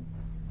fun.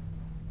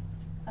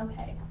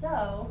 Okay,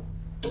 so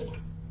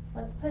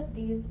let's put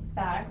these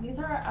back. These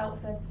are our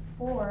outfits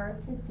for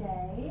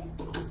today.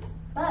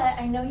 But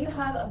I know you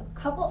have a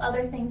couple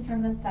other things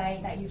from the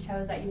site that you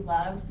chose that you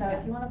loved. So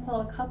if you want to pull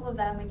a couple of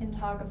them, we can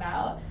talk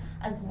about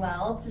as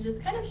well to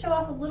just kind of show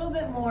off a little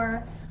bit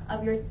more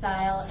of your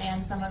style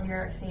and some of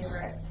your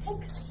favorite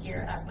picks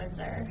here at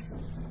Windsor.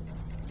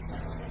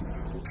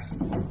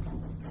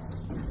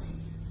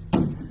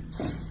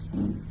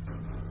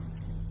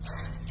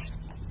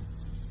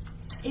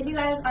 If you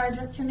guys are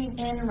just tuning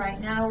in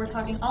right now, we're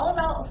talking all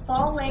about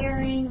fall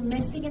layering,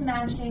 mixing and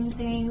matching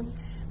things,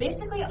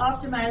 basically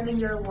optimizing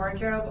your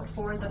wardrobe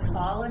for the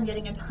fall and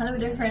getting a ton of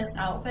different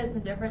outfits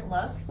and different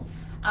looks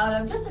out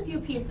of just a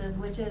few pieces,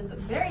 which is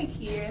very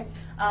key,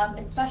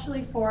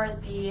 especially for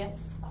the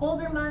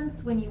colder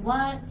months when you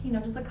want,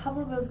 just a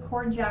couple of those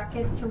core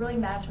jackets to really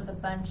match with a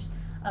bunch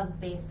of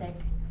basic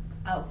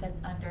outfits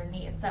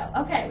underneath. So,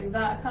 okay, we've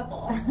got a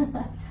couple.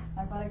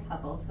 I've got a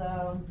couple,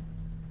 so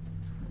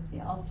let's see,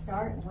 I'll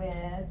start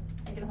with,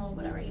 I can hold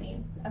whatever you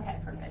need. Okay,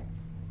 perfect.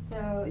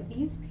 so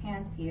these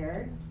pants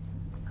here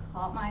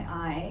caught my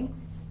eye.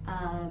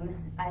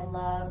 I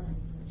love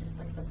just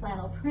like the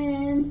flannel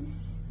print.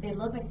 They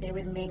look like they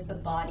would make the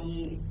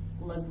body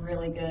look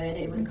really good.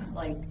 It would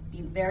like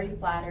be very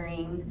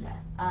flattering. Yes.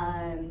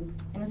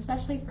 And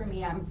especially for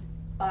me, I'm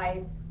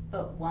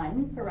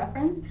 5'1" for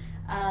reference.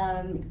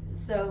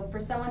 So for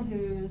someone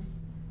who's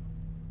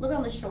a little bit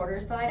on the shorter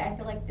side, I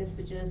feel like this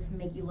would just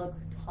make you look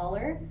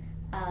taller.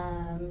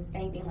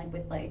 Anything like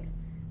with like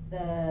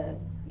the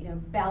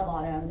bell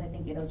bottoms, I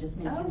think it'll just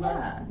make you look.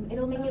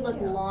 It'll make you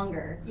look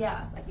longer.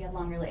 Yeah. Like you have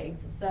longer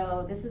legs.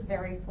 So this is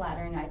very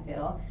flattering, I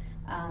feel.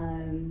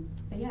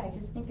 But yeah, I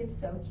just think it's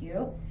so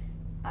cute.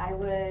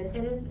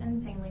 It is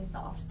insanely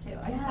soft too.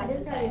 Yeah, it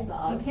is very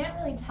soft. You can't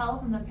really tell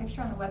from the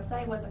picture on the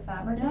website what the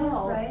fabric is,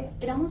 right?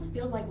 It almost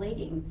feels like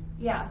leggings.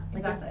 Yeah,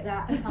 Like exactly. it's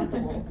that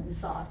comfortable and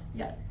soft.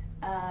 Yes.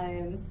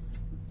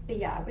 But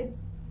yeah, I would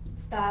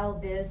style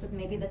this with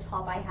maybe the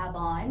top I have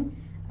on,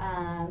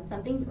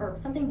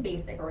 something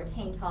basic or a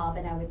tank top,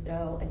 and I would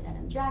throw a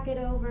denim jacket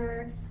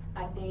over.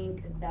 I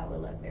think that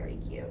would look very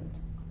cute.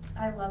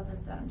 I love this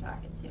denim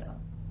jacket too.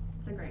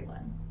 It's a great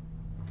one.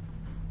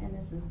 And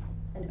this is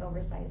an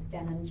oversized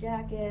denim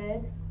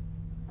jacket.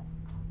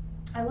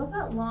 I love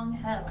that long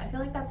hem. I feel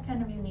like that's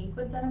kind of unique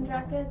with denim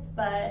jackets,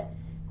 but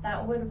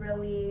that would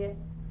really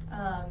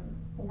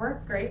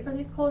work great for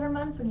these colder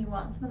months when you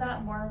want some of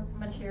that more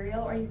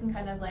material, or you can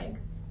kind of like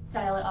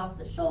style it off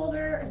the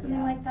shoulder or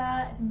something like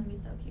that. I think that'd be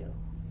so cute.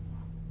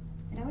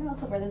 And I would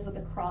also wear this with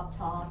a crop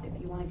top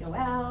if you want to go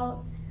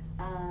out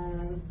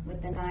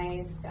with a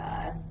nice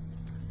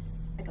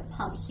like a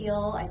pump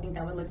heel. I think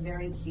that would look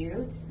very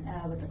cute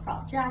with a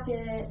crop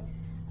jacket.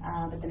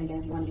 But then again,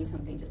 if you want to do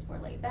something just more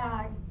laid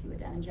back, do a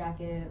denim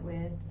jacket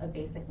with a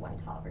basic white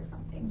top or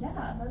something.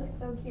 Yeah, that is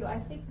so cute. I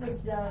think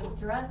the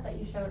dress that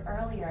you showed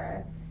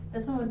earlier,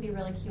 this one would be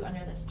really cute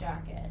under this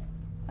jacket.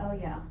 Oh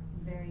yeah,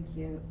 very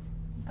cute.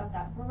 It's got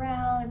that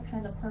brown, it's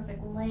kind of the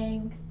perfect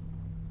length.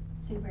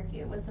 Super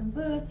cute. With some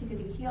boots, you could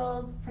do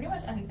heels, pretty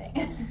much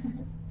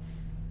anything.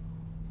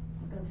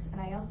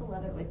 And I also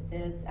love it with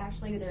this.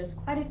 Actually, there's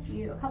quite a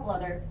couple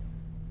other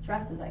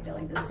dresses I feel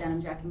like this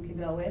denim jacket could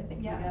go with.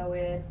 It can go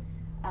with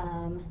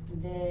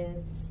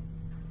this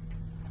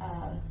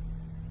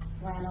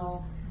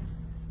flannel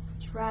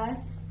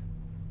dress.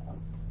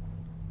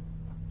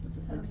 It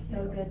just looks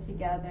so good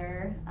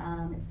together.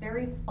 It's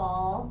very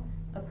fall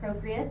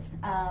appropriate.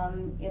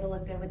 It'll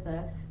look good with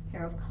a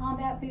pair of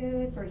combat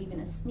boots or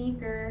even a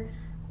sneaker.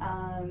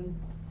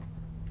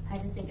 I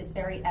just think it's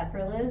very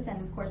effortless,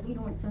 and of course,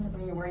 sometimes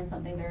when you're wearing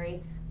something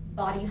very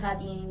body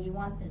hugging, you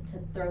want it to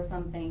throw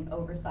something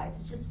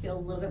oversized to just feel a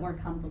little bit more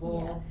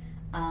comfortable,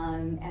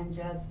 and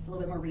just a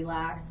little bit more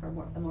relaxed, or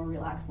a more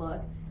relaxed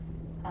look.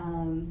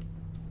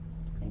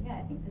 But yeah,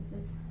 I think this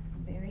is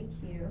very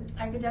cute.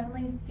 I could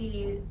definitely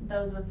see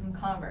those with some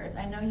Converse.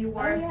 I know you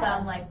wore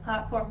some like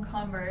platform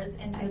Converse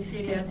into the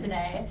studio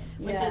today,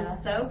 which is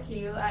so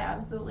cute. I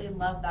absolutely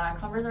love that.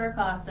 Converse are a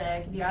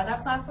classic. If you add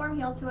that platform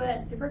heel to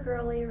it, super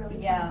girly, really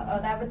cute. Oh,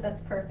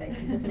 that's perfect.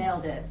 You just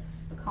nailed it.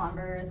 The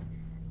Converse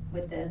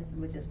with this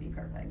would just be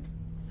perfect.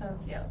 So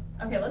cute.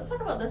 Okay, let's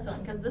talk about this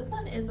one, because this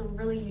one is a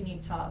really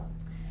unique top,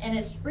 and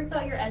it brings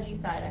out your edgy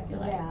side, I feel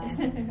like.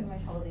 Yeah, my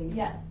holding.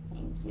 Yes.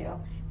 Thank you.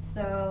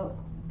 So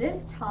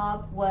this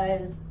top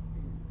was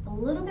a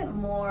little bit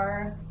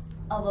more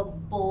of a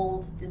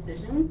bold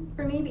decision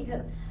for me,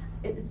 because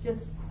it's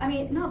just, I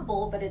mean, not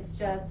bold, but it's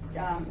just,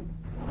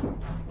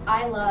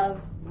 I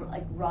love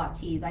like rock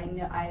tees.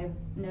 I've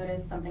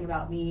noticed something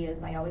about me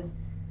is I always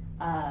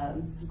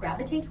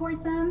gravitate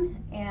towards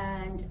them,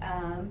 and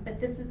but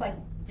this is like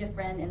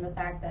different in the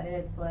fact that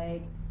it's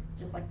like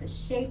just like the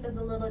shape is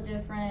a little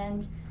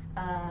different,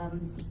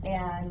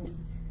 and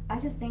I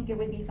just think it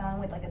would be fun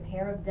with like a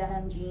pair of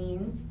denim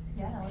jeans,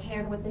 Yeah.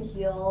 paired with the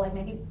heel, and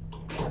maybe,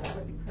 yeah, that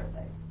would be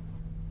perfect.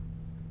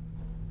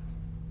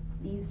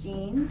 These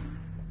jeans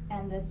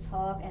and this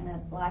top and a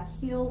black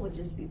heel would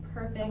just be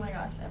perfect. Oh my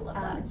gosh, I love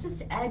that. It's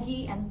just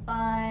edgy and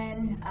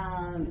fun.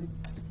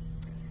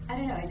 I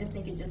don't know, I just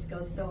think it just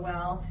goes so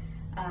well.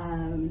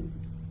 And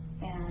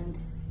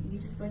you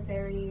just look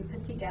very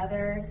put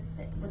together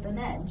with an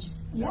edge.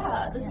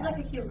 Yeah, this is like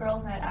a cute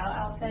girls' night out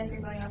outfit if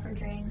you're going out for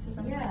drinks or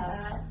something like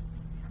that.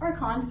 Or a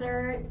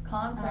concert.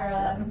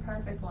 That's a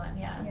perfect one,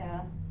 yeah.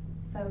 Yeah.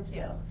 So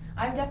cute.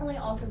 I've definitely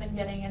also been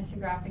getting into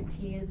graphic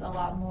tees a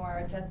lot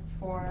more just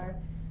for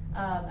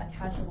a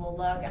casual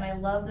look, and I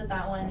love that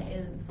that one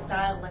is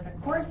styled like a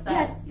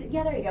corset.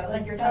 Yeah, there you go.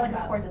 Like It's you're styled talking like a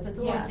about. corset, so it's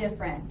a little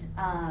different.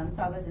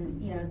 So I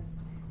wasn't,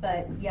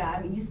 but yeah,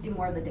 I mean, used to do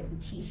more of the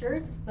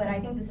t-shirts, but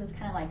I think this is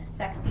kind of like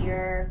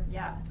sexier,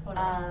 Yeah,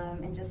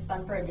 totally. and just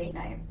fun for a date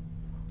night.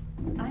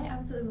 I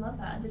absolutely love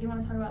that. Did you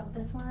want to talk about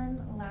this one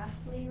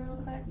lastly real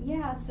quick?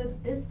 Yeah, so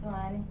this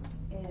one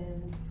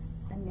is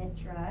a knit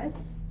dress.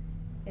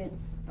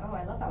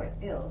 I love how it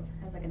feels.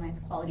 It has like a nice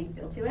quality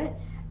feel to it.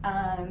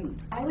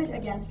 I would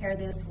again pair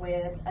this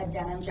with a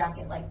denim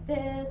jacket like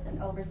this,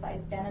 an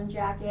oversized denim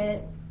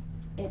jacket.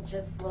 It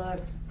just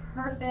looks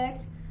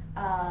perfect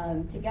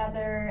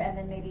together, and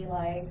then maybe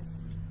like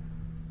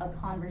a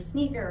Converse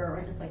sneaker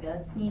or just like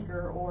a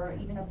sneaker or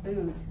even a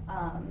boot.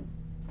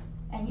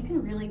 And you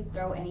can really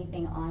throw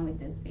anything on with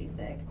this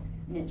basic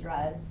knit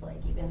dress,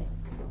 like even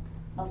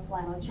a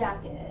flannel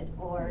jacket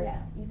or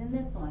even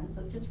this one.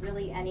 So just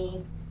really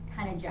any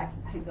kind of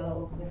jacket could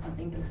go with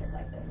something basic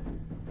like this.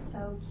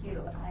 So cute.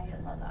 I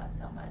love that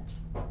so much.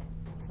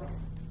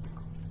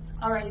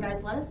 All right, you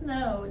guys, let us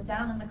know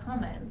down in the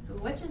comments,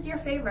 which is your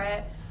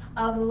favorite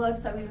of the looks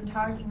that we've been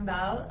talking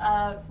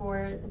about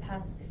for the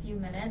past few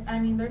minutes. I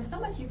mean, there's so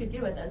much you could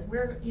do with this.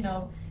 We're,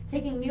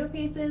 taking new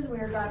pieces,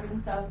 we're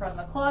grabbing stuff from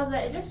the closet.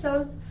 It just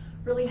shows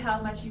really how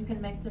much you can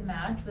mix and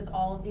match with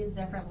all of these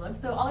different looks.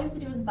 So all you have to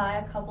do is buy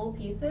a couple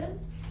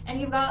pieces,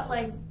 and you've got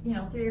 3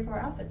 or 4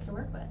 outfits to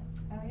work with.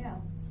 Oh yeah.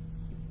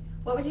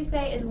 What would you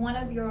say is one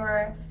of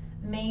your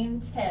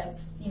main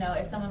tips,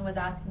 if someone was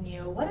asking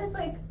you, what is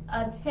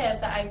a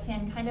tip that I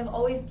can kind of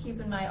always keep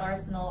in my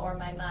arsenal or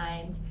my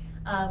mind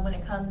when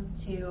it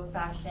comes to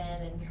fashion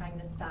and trying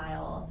to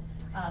style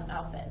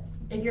outfits?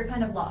 If you're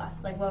kind of lost,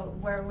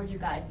 where would you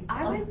guide people?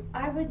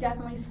 I would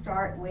definitely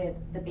start with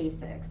the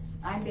basics.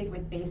 I'm big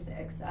with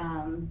basics.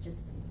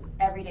 Just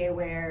everyday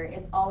wear.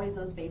 It's always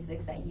those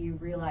basics that you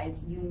realize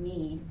you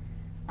need.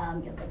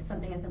 Like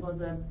something as simple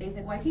as a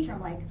basic white t-shirt.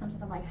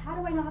 Sometimes I'm like, how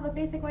do I not have a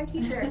basic white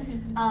t-shirt?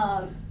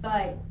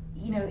 But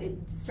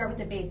start with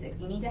the basics.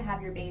 You need to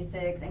have your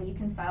basics, and you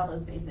can style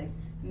those basics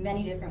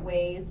many different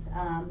ways.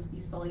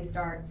 You slowly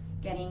start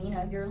getting,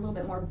 your a little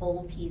bit more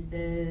bold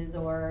pieces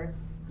or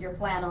your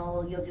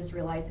flannel. You'll just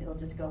realize it'll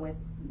just go with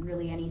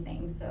really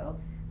anything. So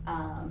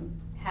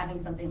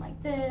having something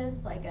like this,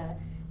 like a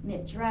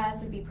knit dress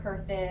would be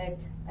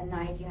perfect. You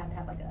have to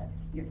have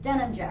your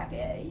denim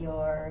jacket,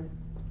 your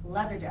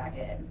leather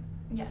jacket.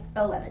 Yes.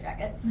 Faux leather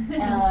jacket.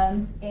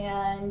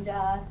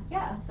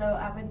 So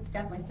I would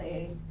definitely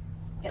say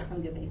get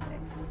some good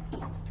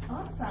basics.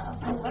 Awesome.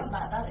 I love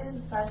that. That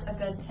is such a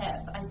good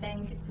tip. I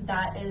think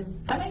that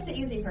makes it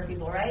easy for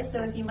people, right?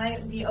 So if you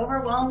might be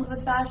overwhelmed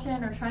with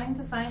fashion or trying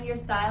to find your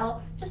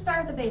style, just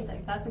start with the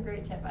basics. That's a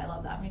great tip. I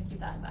love that. I'm going to keep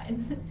that in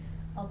mind.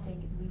 I'll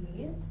take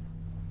these.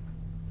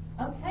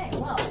 Okay,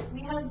 well,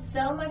 we had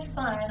so much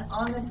fun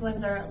on this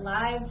Windsor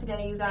Live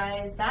today, you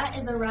guys. That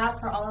is a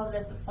wrap for all of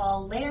this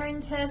fall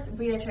layering tips.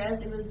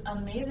 Beatriz, it was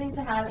amazing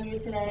to have you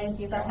today. Thank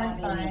you so for much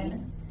having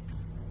me.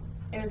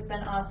 It's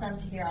been awesome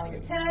to hear all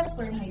your tips,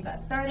 learn how you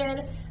got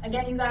started.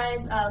 Again, you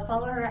guys,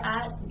 follow her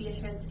at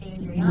Beatriz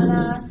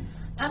Adrianna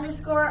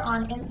 _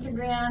 on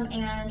Instagram,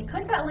 and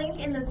click that link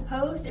in this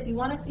post if you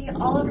want to see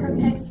all of her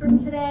pics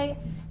from today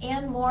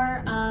and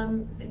more.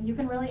 You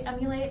can really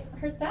emulate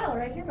her style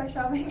right here by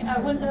shopping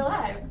at Windsor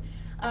Live.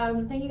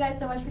 Thank you guys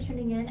so much for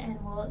tuning in, and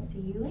we'll see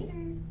you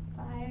later.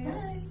 Bye.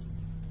 Bye.